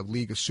creator of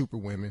League of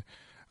Superwomen,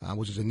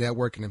 which is a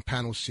networking and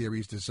panel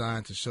series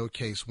designed to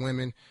showcase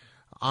women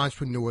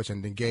entrepreneurs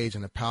and engage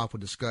in a powerful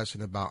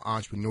discussion about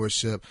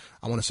entrepreneurship.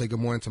 I want to say good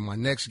morning to my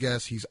next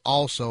guest. He's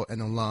also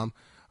an alum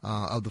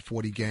of the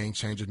 40 Game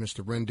Changers,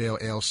 Mr. Rendell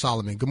L.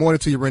 Solomon. Good morning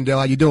to you, Rendell.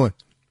 How you doing?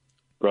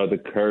 Brother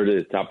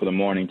Curtis, top of the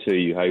morning to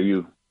you. How are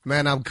you?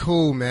 Man, I'm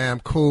cool, man.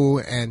 I'm cool.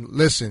 And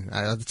listen,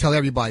 I tell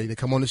everybody to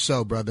come on the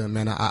show, brother.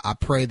 Man, I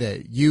pray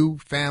that you,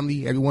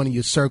 family, everyone in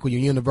your circle,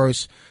 your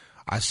universe,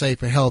 are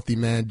safe and healthy,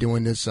 man,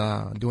 during this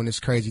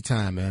crazy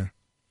time, man.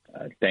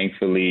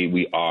 Thankfully,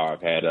 we are.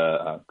 I've had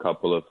a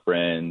couple of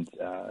friends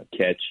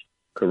catch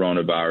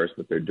coronavirus,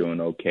 but they're doing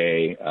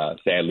okay.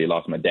 Sadly,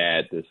 lost my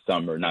dad this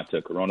summer, not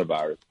to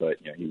coronavirus, but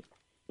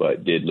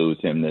but did lose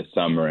him this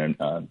summer. And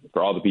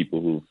for all the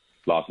people who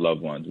lost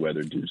loved ones,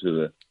 whether due to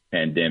the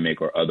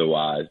pandemic or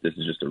otherwise, this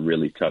is just a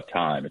really tough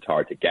time. It's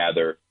hard to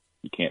gather.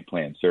 You can't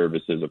plan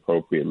services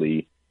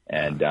appropriately.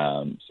 And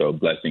so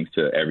blessings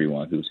to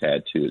everyone who's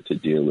had to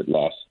deal with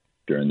loss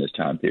during this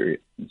time period.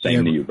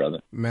 Same to you,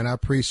 brother. Man, I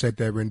appreciate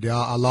that, Rendell.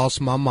 I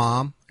lost my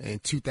mom in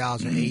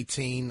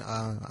 2018,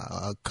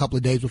 a couple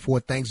of days before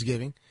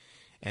Thanksgiving.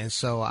 And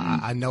so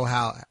I know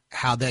how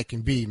that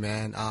can be,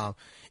 man.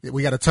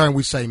 We got a term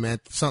we say, man,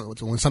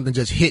 when something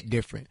just hit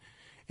different.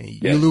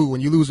 And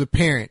when you lose a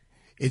parent,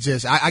 it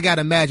just, I got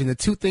to imagine the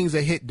two things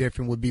that hit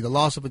different would be the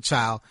loss of a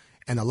child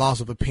and the loss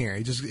of a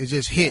parent. It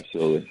just hit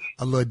Absolutely.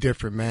 A little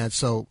different, man.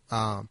 So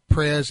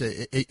prayers,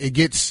 it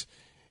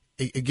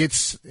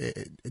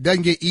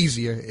doesn't get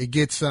easier. It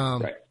gets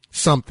right.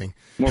 something.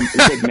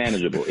 It gets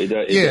manageable.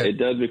 It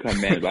does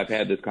become manageable. I've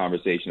had this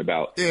conversation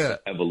about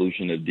the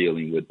evolution of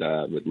dealing with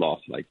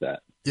loss like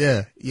that.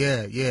 Yeah.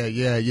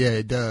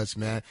 It does,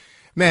 man.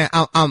 Man,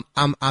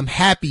 I'm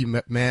happy,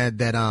 man,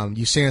 that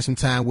you're sharing some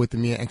time with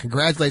me, and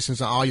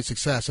congratulations on all your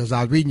success. As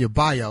I was reading your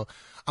bio,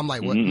 I'm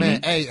like, well,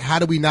 man, hey, how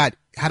do we not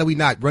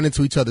run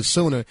into each other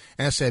sooner?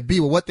 And I said,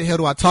 well, what the hell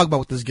do I talk about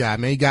with this guy,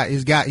 man?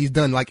 He's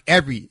done done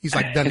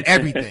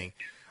everything.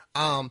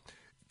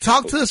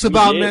 Talk to us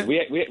about, man.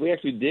 We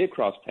actually did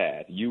cross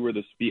paths. You were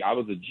the I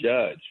was a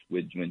judge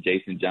when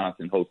Jason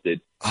Johnson hosted.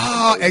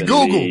 At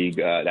Google. League,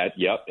 at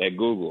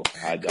Google.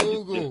 I just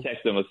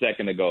texted him a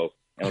second ago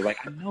and was like,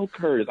 I know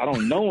Curtis. I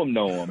don't know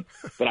him,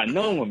 but I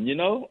know him, you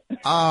know?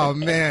 Oh,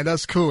 man,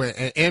 that's cool.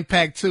 And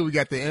Impact, too. We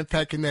got the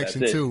Impact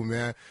connection, too,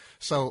 man.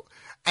 So,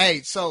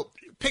 hey,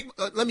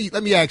 let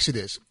me ask you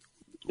this.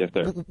 Yes,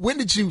 sir. When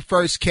did you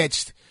first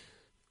catch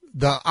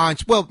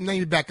let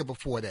me back up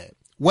before that.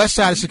 West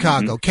side of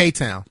Chicago,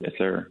 K-Town. Yes,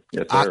 sir.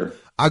 Yes, sir.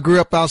 I grew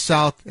up out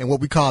south in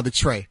what we call the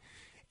Tray.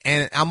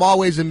 And I'm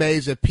always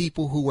amazed at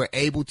people who were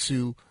able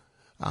to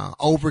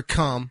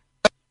overcome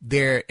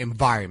their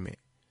environment.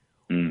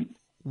 Mm.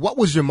 What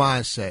was your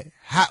mindset?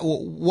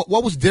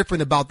 What was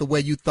different about the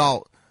way you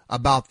thought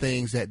about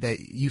things that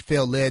you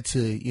felt led to,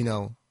 you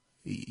know,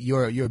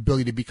 your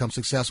ability to become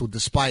successful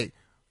despite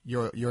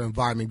your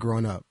environment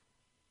growing up?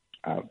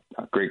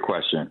 Great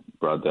question,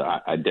 brother.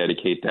 I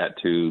dedicate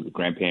that to the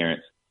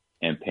grandparents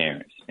and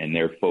parents and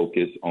their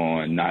focus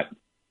on not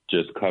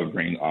just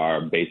covering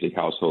our basic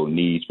household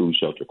needs, food,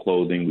 shelter,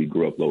 clothing. We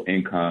grew up low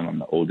income. I'm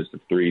the oldest of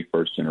three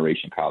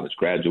first-generation college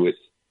graduates.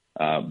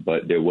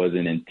 But there was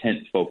an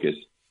intense focus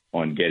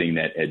on getting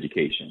that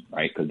education,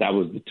 right? Because that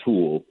was the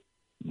tool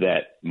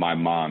that my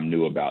mom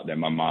knew about, that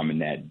my mom and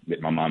dad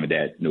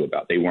knew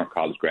about. They weren't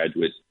college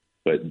graduates,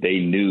 but they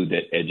knew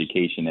that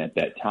education at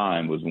that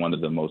time was one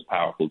of the most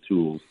powerful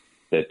tools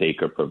that they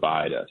could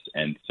provide us.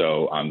 And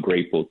so I'm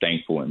grateful,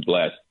 thankful, and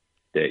blessed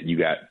that you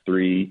got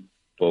three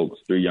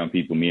young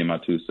people, me and my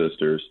two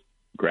sisters,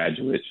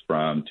 graduates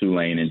from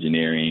Tulane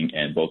Engineering,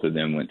 and both of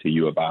them went to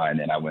U of I, and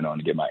then I went on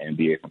to get my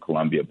MBA from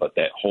Columbia. But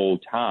that whole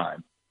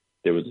time,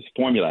 there was this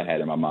formula I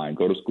had in my mind: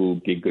 go to school,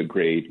 get good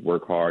grades,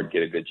 work hard,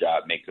 get a good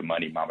job, make some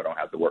money. Mama don't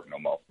have to work no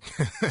more.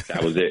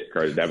 That was it,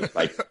 Curtis. That was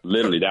like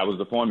literally that was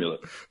the formula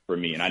for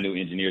me. And I knew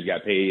engineers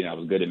got paid, and I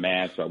was good at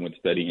math, so I went to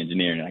study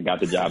engineering. And I got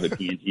the job at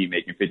P&G,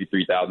 making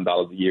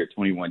 $53,000 a year,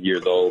 21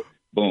 years old.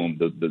 Boom,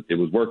 it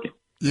was working.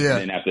 Yeah.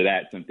 And then after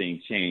that, some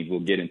things changed. We'll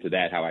get into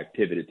that, how I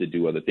pivoted to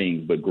do other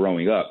things. But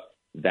growing up,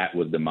 that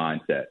was the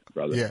mindset,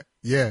 brother.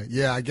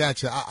 Yeah. I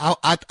got you.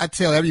 I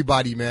tell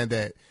everybody, man,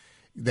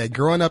 that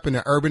growing up in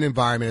an urban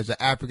environment as an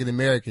African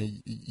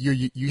American,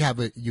 you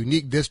have a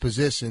unique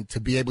disposition to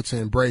be able to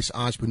embrace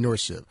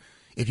entrepreneurship.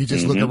 If you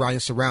just look around your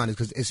surroundings,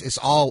 because it's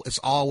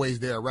always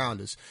there around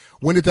us.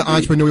 When did the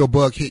entrepreneurial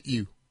bug hit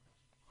you?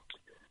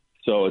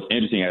 So it's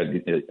interesting.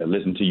 I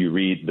listened to you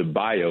read the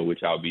bio,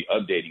 which I'll be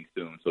updating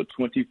soon. So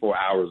 24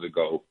 hours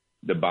ago,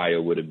 the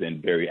bio would have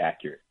been very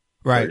accurate.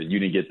 Right. You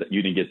didn't get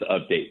the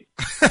update.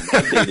 The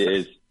update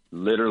is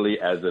literally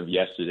as of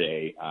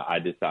yesterday.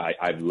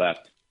 I've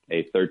left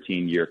a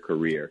 13-year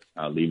career,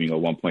 leaving a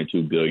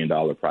 $1.2 billion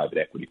private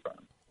equity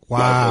firm.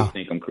 Wow.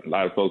 A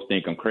lot of folks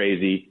think I'm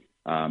crazy,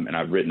 and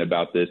I've written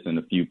about this in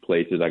a few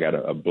places. I got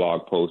a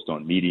blog post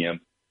on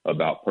Medium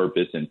about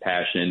purpose and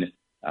passion.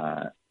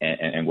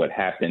 And what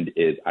happened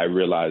is I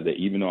realized that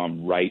even though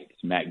I'm right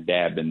smack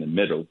dab in the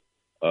middle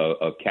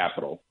of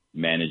capital,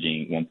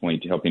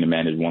 helping to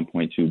manage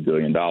 $1.2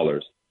 billion,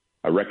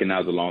 I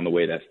recognize along the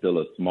way that's still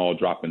a small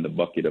drop in the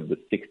bucket of the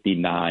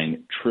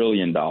 $69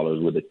 trillion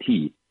with a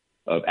T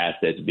of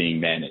assets being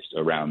managed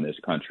around this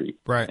country.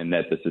 Right. And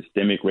that the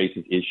systemic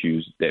racist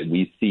issues that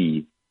we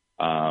see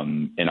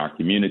in our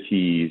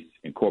communities,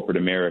 in corporate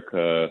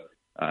America,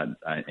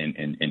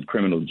 in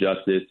criminal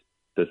justice,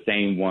 the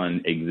same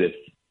one exists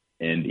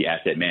in the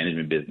asset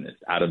management business.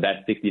 Out of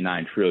that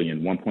 $69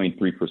 trillion,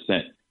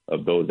 1.3%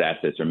 of those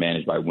assets are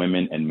managed by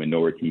women and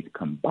minorities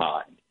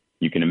combined.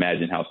 You can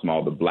imagine how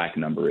small the black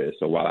number is.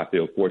 So while I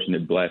feel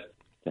fortunate, blessed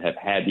to have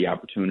had the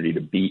opportunity to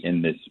be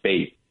in this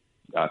space,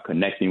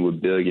 connecting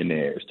with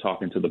billionaires,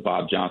 talking to the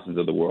Bob Johnsons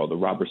of the world, the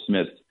Robert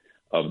Smiths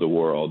of the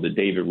world, the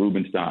David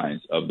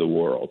Rubensteins of the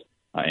world,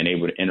 and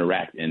able to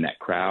interact in that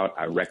crowd,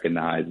 I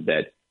recognized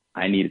that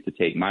I needed to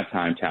take my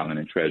time, talent,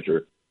 and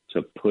treasure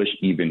to push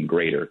even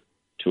greater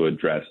to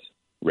address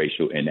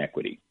racial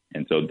inequity.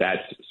 And so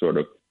that's sort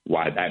of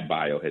why that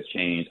bio has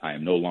changed. I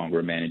am no longer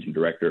a managing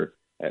director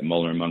at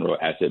Muller & Monroe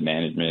Asset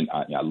Management.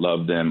 I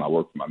love them. I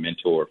worked for my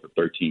mentor for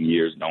 13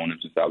 years, known him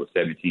since I was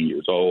 17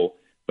 years old.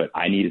 But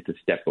I needed to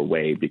step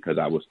away because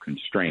I was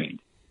constrained.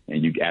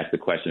 And you asked the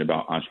question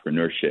about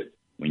entrepreneurship.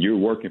 When you're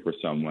working for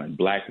someone,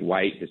 black,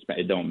 white,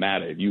 Hispanic, it don't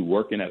matter. If you're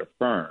working at a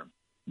firm,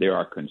 there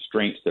are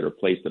constraints that are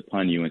placed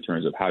upon you in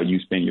terms of how you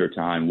spend your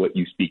time, what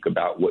you speak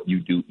about, what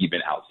you do even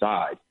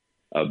outside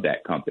of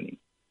that company.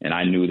 And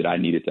I knew that I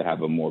needed to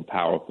have a more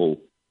powerful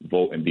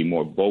vote and be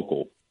more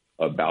vocal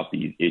about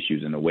these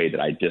issues in a way that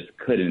I just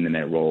couldn't in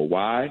that role.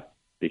 Why?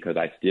 Because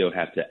I still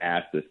have to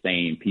ask the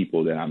same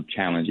people that I'm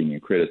challenging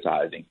and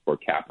criticizing for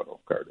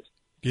capital, Curtis.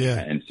 Yeah.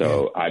 And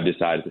so I've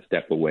decided to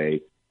step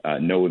away.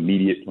 No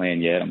immediate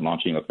plan yet. I'm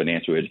launching a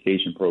financial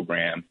education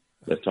program.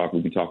 We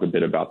can talk a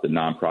bit about the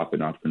nonprofit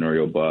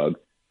entrepreneurial bug.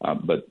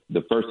 But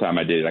the first time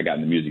I did it, I got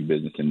in the music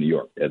business in New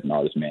York as an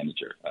artist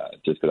manager,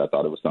 just because I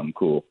thought it was something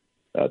cool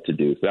to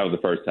do. So that was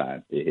the first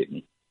time it hit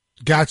me.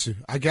 Got you.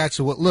 I got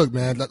you. Well, look,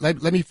 man,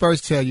 let me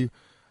first tell you,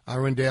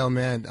 Rendell,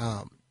 man,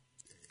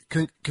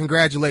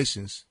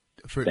 Congratulations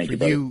for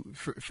you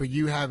for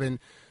you having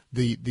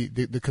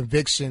the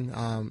conviction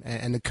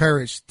and the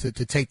courage to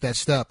take that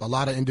step. A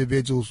lot of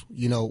individuals,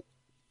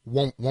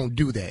 won't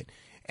do that.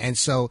 And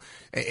so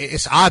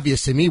it's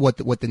obvious to me what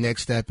the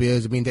next step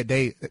is. I mean, that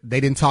they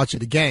didn't taught you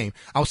the game.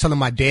 I was telling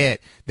my dad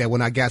that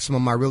when I got some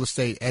of my real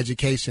estate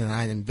education,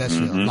 I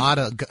invested a lot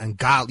of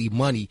ungodly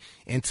money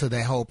into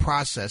that whole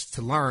process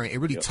to learn. It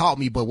really taught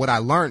me. But what I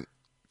learned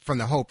from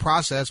the whole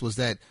process was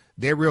that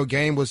their real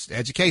game was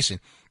education.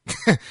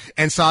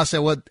 And so I said,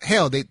 well,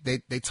 hell, they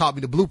taught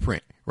me the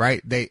blueprint.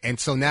 Right. And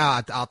so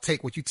now I'll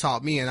take what you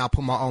taught me and I'll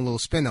put my own little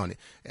spin on it.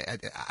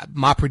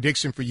 My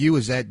prediction for you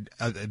is that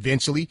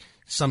eventually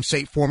some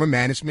shape, form of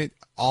management,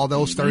 all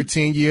those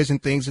 13 years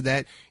and things of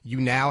that,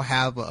 you now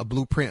have a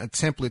blueprint, a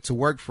template to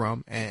work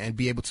from and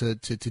be able to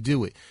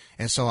do it.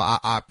 And so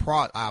I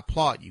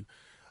applaud you.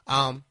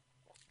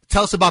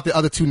 Tell us about the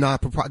other two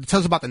tell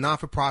us about the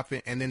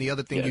non-for-profit and then the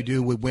other thing you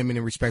do with women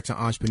in respect to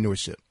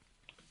entrepreneurship.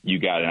 You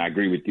got it. And I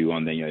agree with you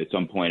on that. At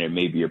some point, it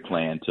may be a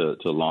plan to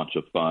launch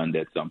a fund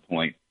at some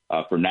point.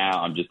 For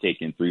now, I'm just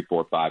taking 3,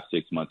 4, 5,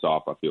 6 months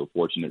off. I feel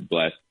fortunate,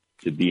 blessed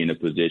to be in a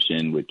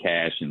position with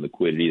cash and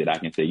liquidity that I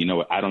can say, you know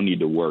what, I don't need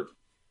to work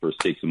for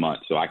 6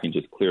 months. So I can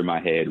just clear my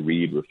head,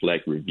 read,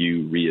 reflect,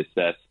 review,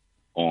 reassess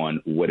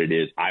on what it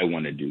is I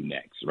want to do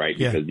next, right?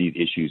 Yeah. Because these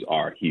issues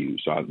are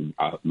huge. So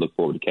I look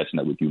forward to catching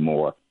up with you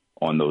more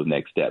on those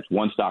next steps.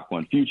 One Stock,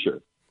 One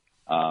Future.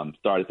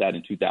 Started that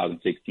in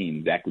 2016,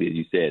 exactly as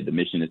you said. The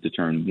mission is to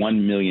turn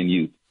 1 million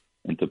youth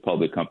into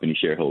public company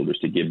shareholders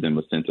to give them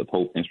a sense of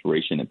hope,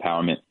 inspiration,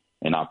 empowerment,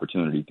 and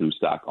opportunity through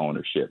stock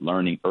ownership.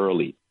 Learning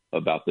early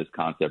about this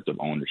concept of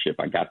ownership.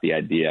 I got the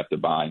idea after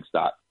buying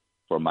stock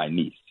for my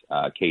niece,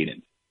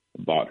 Cadence.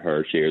 Bought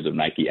her shares of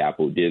Nike,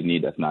 Apple, Disney.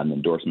 That's not an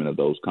endorsement of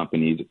those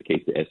companies, in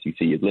case the SEC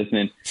is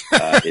listening.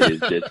 It is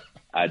just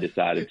I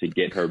decided to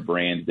get her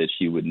brands that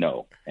she would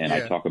know. And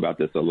I talk about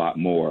this a lot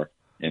more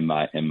in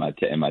my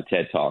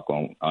TED Talk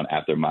on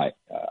after my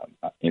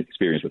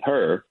experience with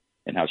her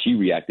and how she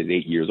reacted at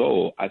 8 years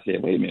old. I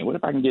said, wait a minute, what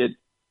if I can get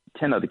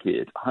 10 other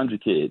kids,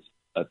 100 kids,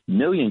 1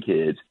 million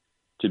kids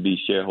to be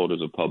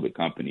shareholders of public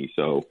companies?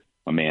 So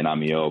my man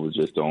Ariel was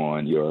just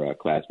on, your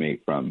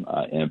classmate from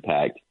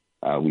Impact.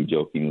 We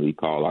jokingly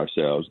call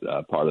ourselves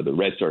part of the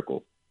Red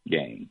Circle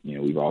gang.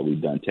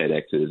 We've done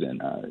TEDx's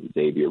and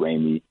Xavier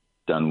Ramey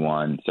done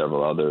one,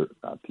 several other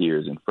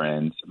peers and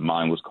friends.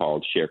 Mine was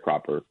called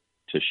Sharecropper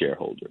to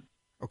Shareholder.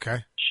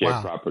 Okay.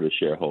 Sharecropper to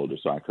Shareholder.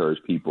 So I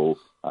encourage people,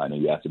 I know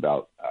you asked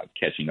about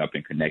catching up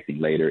and connecting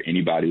later.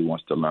 Anybody who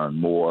wants to learn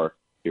more,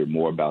 hear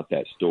more about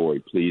that story,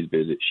 please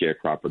visit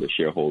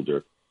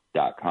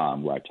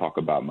sharecroppertoshareholder.com, where I talk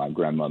about my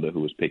grandmother who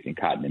was picking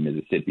cotton in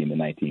Mississippi in the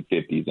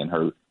 1950s, and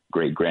her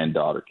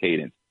great-granddaughter,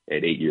 Cadence,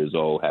 at 8 years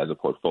old, has a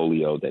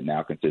portfolio that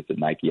now consists of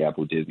Nike,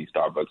 Apple, Disney,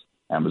 Starbucks,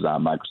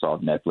 Amazon,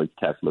 Microsoft, Netflix,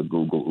 Tesla,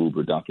 Google,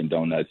 Uber, Dunkin'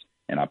 Donuts,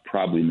 and I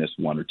probably missed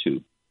one or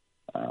two.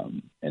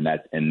 And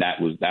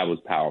that was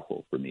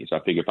powerful for me. So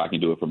I figure if I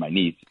can do it for my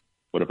niece,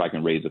 what if I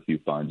can raise a few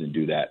funds and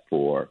do that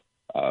for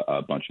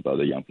a bunch of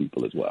other young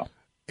people as well?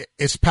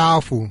 It's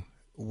powerful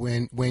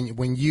when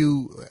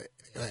you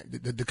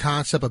the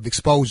concept of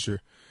exposure.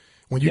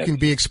 When you can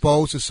be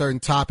exposed to certain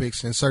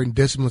topics and certain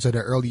disciplines at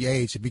an early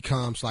age, it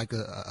becomes like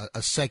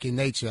a second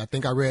nature. I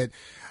think I read,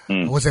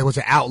 was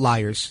it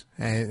Outliers?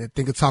 And I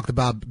think it talked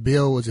about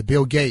Bill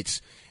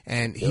Gates?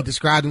 And he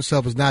described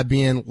himself as not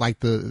being like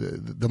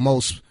the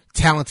most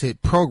talented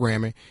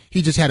programmer.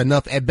 He just had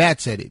enough at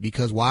bats at it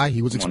because why?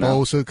 He was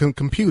exposed to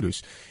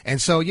computers.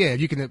 And so, if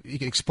you can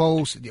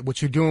expose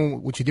what you're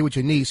doing, what you do with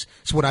your niece.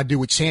 It's what I do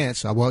with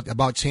Chance. I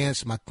bought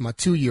Chance, my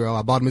 2-year-old.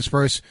 I bought him his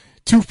first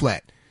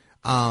 2-flat.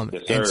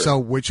 And so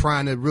we're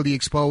trying to really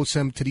expose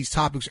him to these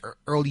topics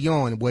early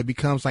on, where it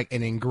becomes like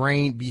an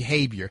ingrained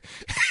behavior,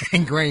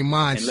 ingrained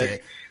mindset.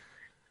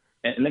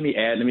 And let me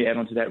add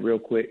on to that real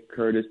quick,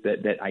 Curtis,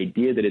 that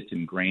idea that it's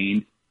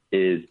ingrained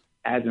is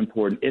as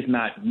important, if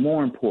not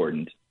more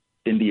important,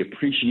 than the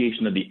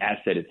appreciation of the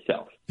asset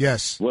itself.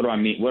 Yes. What do I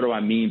mean? What do I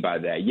mean by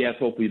that? Yes,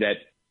 hopefully that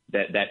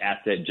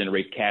asset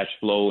generates cash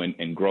flow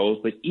and grows.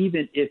 But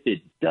even if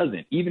it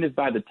doesn't, even if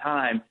by the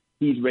time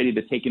he's ready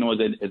to take it on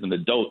as an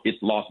adult,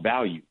 it's lost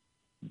value,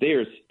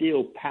 there's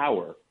still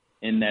power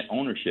in that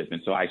ownership.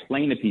 And so I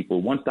explain to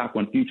people, One Stock,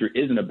 One Future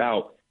isn't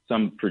about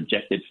some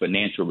projected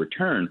financial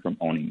return from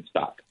owning the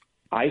stock.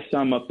 I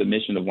sum up the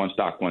mission of One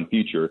Stock, One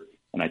Future,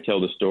 and I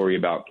tell the story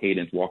about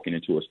Cadence walking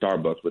into a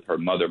Starbucks with her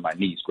mother, my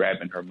niece,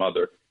 grabbing her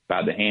mother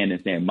by the hand and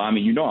saying,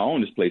 "Mommy, I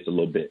own this place a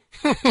little bit."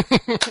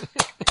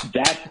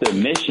 That's the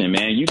mission,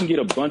 man. You can get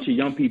a bunch of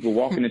young people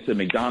walking into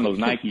McDonald's,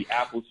 Nike,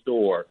 Apple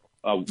store,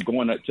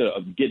 going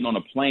to getting on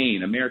a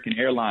plane, American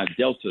Airlines,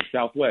 Delta,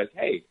 Southwest.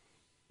 Hey,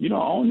 I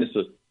own this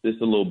a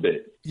little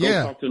bit.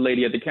 Go talk to the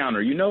lady at the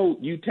counter.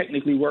 You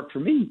technically work for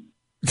me.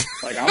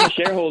 Like, I'm a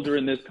shareholder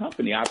in this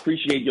company. I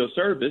appreciate your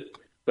service,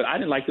 but I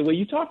didn't like the way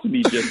you talked to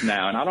me just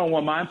now, and I don't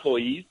want my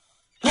employees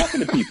talking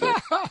to people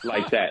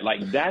like that. Like,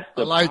 that's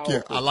the part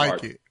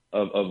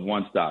of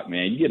One Stock,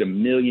 man. You get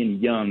 1 million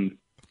young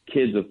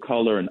kids of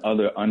color and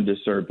other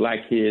underserved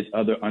Black kids,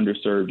 other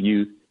underserved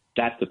youth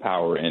That's the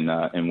power in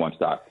one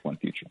stock, one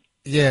future.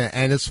 Yeah,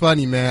 and it's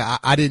funny, man.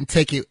 I didn't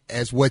take it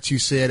as what you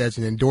said as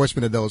an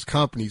endorsement of those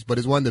companies, but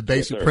it's one of the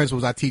basic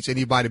principles I teach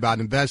anybody about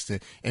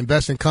investing.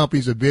 Invest in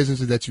companies or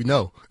businesses that you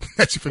know,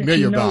 that you're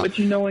familiar about. What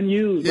you know and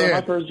use. Yeah.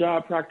 My first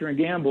job, Procter &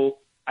 Gamble,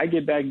 I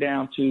get back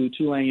down to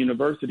Tulane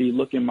University,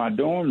 look in my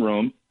dorm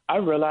room. I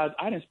realized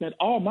I didn't spend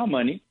all my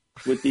money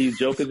with these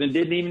jokers and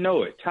didn't even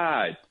know it.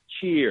 Tide,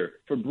 Cheer,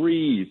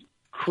 Febreze,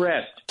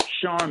 Crest,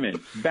 Charmin,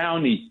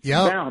 Bounty,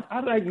 Bounce. I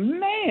was like,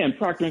 man,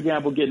 Procter &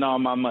 Gamble getting all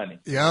my money.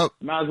 Yep.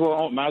 Might as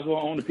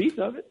well own a piece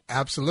of it.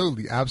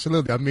 Absolutely. I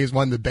mean, it's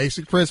one of the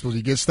basic principles.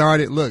 You get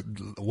started. Look,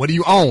 what do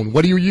you own?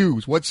 What do you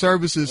use? What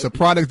services or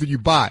products do you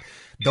buy?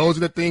 Those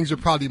are the things you're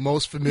probably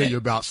most familiar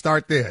about.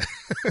 Start there.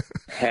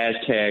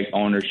 Hashtag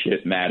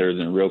ownership matters.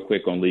 And real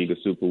quick on League of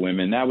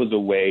Superwomen, that was a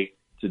way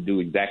to do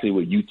exactly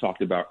what you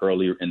talked about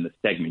earlier in the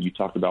segment. You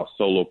talked about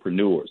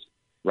solopreneurs,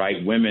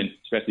 right? Women,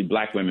 especially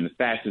black women, the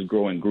fastest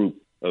growing group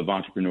of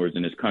entrepreneurs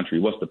in this country.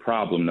 What's the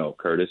problem, though,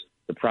 Curtis?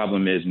 The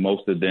problem is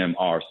most of them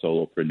are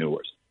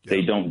solopreneurs. Yeah.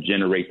 They don't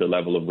generate the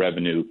level of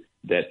revenue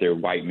that their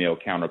white male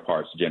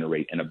counterparts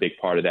generate. And a big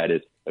part of that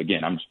is,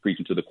 again, I'm just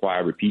preaching to the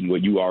choir, repeating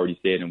what you already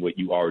said and what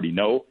you already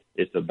know.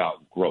 It's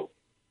about growth.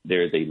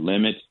 There's a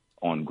limit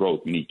on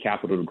growth. You need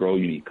capital to grow.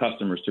 You need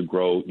customers to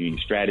grow. You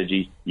need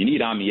strategy. You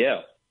need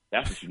Amiel.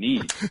 That's what you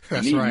need.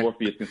 You need right.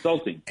 Morpheus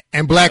Consulting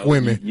and black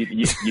women. You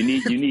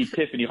need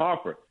Tiffany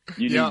Harper.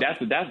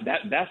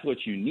 That's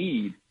what you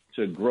need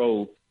to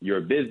grow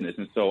your business.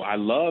 And so I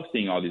love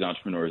seeing all these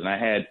entrepreneurs. And I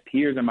had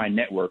peers in my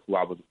network who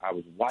I was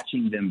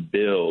watching them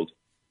build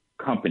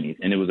companies,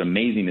 and it was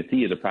amazing to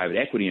see as a private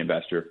equity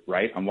investor.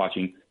 Right, I'm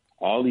watching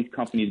all these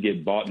companies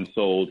get bought and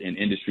sold in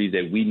industries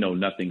that we know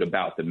nothing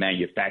about, the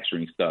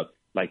manufacturing stuff,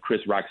 like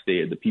Chris Rock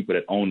said, the people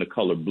that own the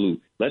color blue.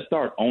 Let's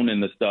start owning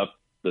the stuff.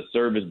 The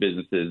service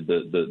businesses,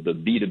 the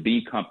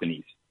B2B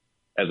companies,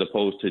 as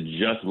opposed to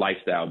just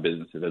lifestyle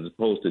businesses, as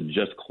opposed to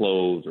just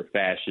clothes or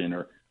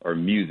fashion or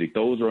music.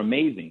 Those are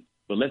amazing.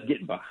 But let's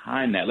get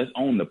behind that. Let's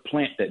own the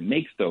plant that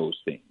makes those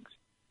things,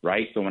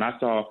 right? So when I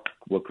saw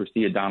what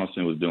Christia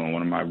Donaldson was doing,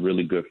 one of my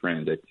really good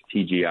friends at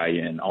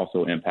TGIN,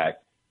 also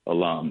Impact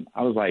alum,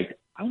 I was like,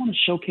 I want to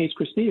showcase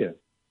Christia.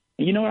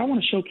 And you know what? I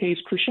want to showcase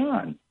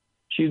Krishan.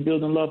 She's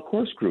building Love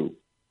Corkscrew.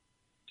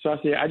 So I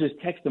just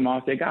texted them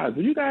all. I said, guys,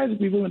 would you guys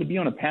be willing to be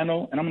on a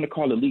panel? And I'm going to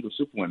call it League of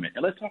Superwomen.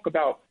 And let's talk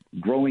about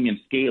growing and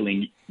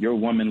scaling your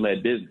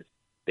woman-led business.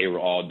 They were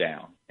all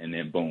down. And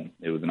then, boom,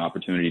 it was an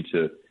opportunity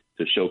to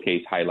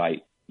showcase,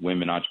 highlight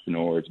women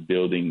entrepreneurs,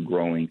 building,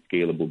 growing,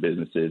 scalable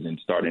businesses, and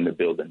starting to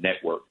build a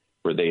network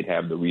where they'd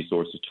have the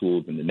resources,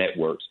 tools, and the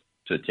networks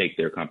to take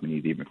their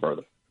companies even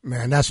further.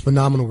 Man, that's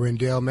phenomenal,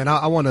 Rendell. Man,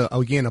 I want to,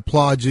 again,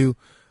 applaud you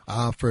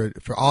for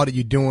all that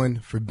you're doing,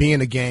 for being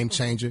a game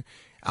changer.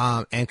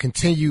 And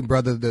continue,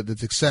 brother, the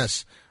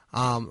success.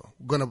 I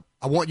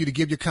want you to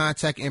give your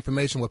contact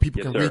information where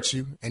people can reach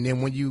you. And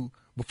then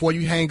before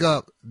you hang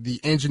up,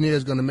 the engineer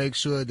is going to make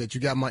sure that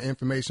you got my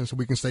information so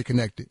we can stay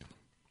connected.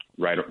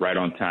 Right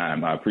on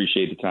time. I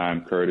appreciate the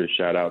time, Curtis.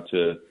 Shout out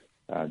to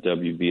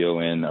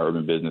WVON,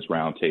 Urban Business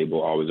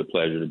Roundtable. Always a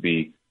pleasure to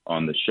be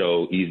on the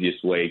show.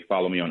 Easiest way,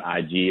 follow me on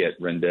IG at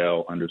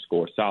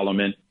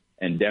Rendell_Solomon,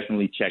 and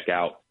definitely check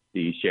out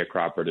the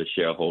Sharecropper to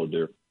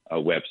Shareholder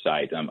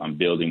website. I'm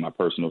building my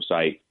personal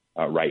site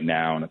right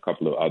now and a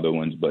couple of other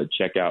ones, but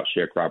check out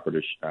Sharecropper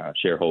to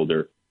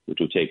Shareholder, which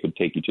will take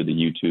you to the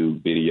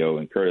YouTube video.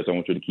 And Curtis, I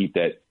want you to keep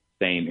that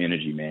same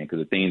energy, man, because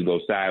if things go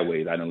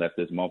sideways, I done left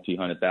this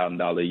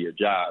multi-$100,000 a year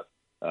job.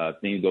 If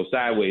things go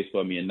sideways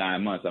for me in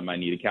 9 months, I might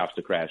need a couch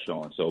to crash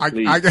on. So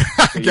please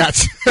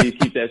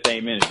keep that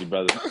same energy,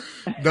 brother.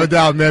 No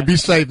doubt, man. Be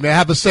safe, man.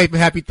 Have a safe and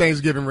happy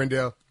Thanksgiving,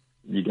 Rendell.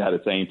 You got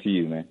it. Same to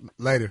you, man.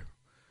 Later.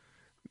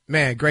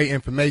 Man, great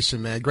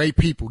information, man. Great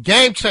people.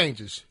 Game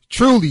changers.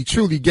 Truly,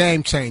 truly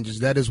game changers.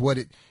 That is what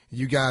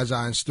you guys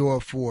are in store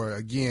for.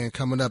 Again,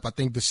 coming up, I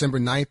think December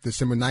 9th.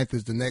 December 9th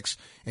is the next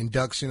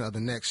induction of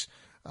the next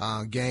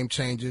game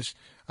changers,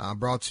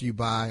 brought to you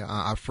by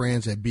our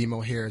friends at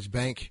BMO Harris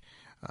Bank,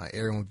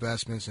 Ariel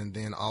Investments, and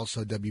then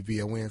also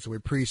WVON. So we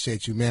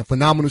appreciate you, man.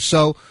 Phenomenal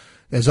show.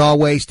 As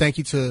always, thank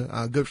you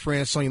to good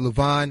friend Sonia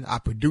Levon, our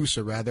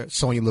producer, rather,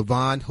 Sonia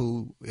Levon,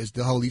 who is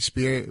the Holy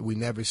Spirit. We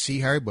never see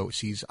her, but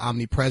she's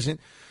omnipresent.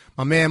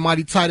 My man,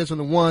 Mighty Titus on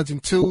the ones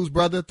and twos,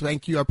 brother.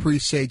 Thank you. I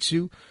appreciate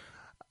you.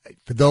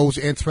 For those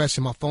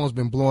interested, my phone's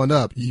been blowing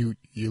up. You're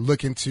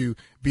looking to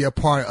be a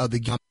part of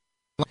the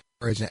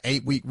an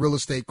 8-week real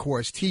estate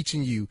course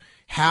teaching you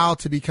how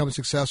to become a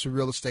successful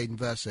real estate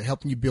investor,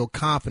 helping you build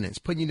confidence,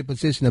 putting you in a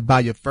position to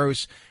buy your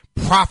first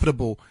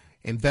profitable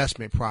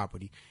investment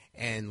property,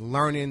 and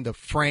learning the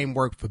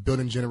framework for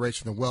building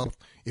generational wealth.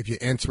 If you're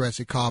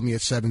interested, call me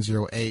at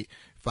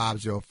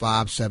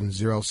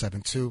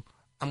 708-505-7072.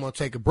 I'm going to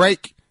take a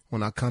break.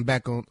 When I come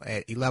back on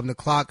at 11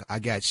 o'clock, I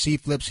got He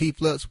Flips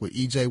with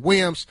E.J.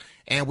 Williams,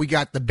 and we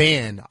got the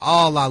band.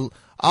 All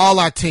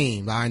our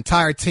team, our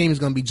entire team is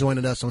going to be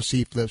joining us on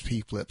He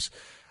Flips.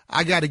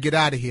 I got to get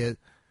out of here.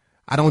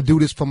 I don't do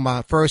this for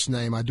my first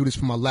name. I do this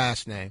for my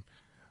last name.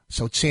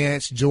 So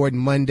Chance, Jordan,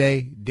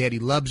 Monday, Daddy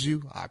loves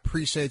you. I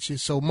appreciate you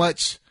so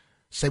much.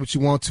 Say what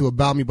you want to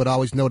about me, but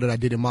always know that I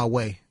did it my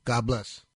way. God bless.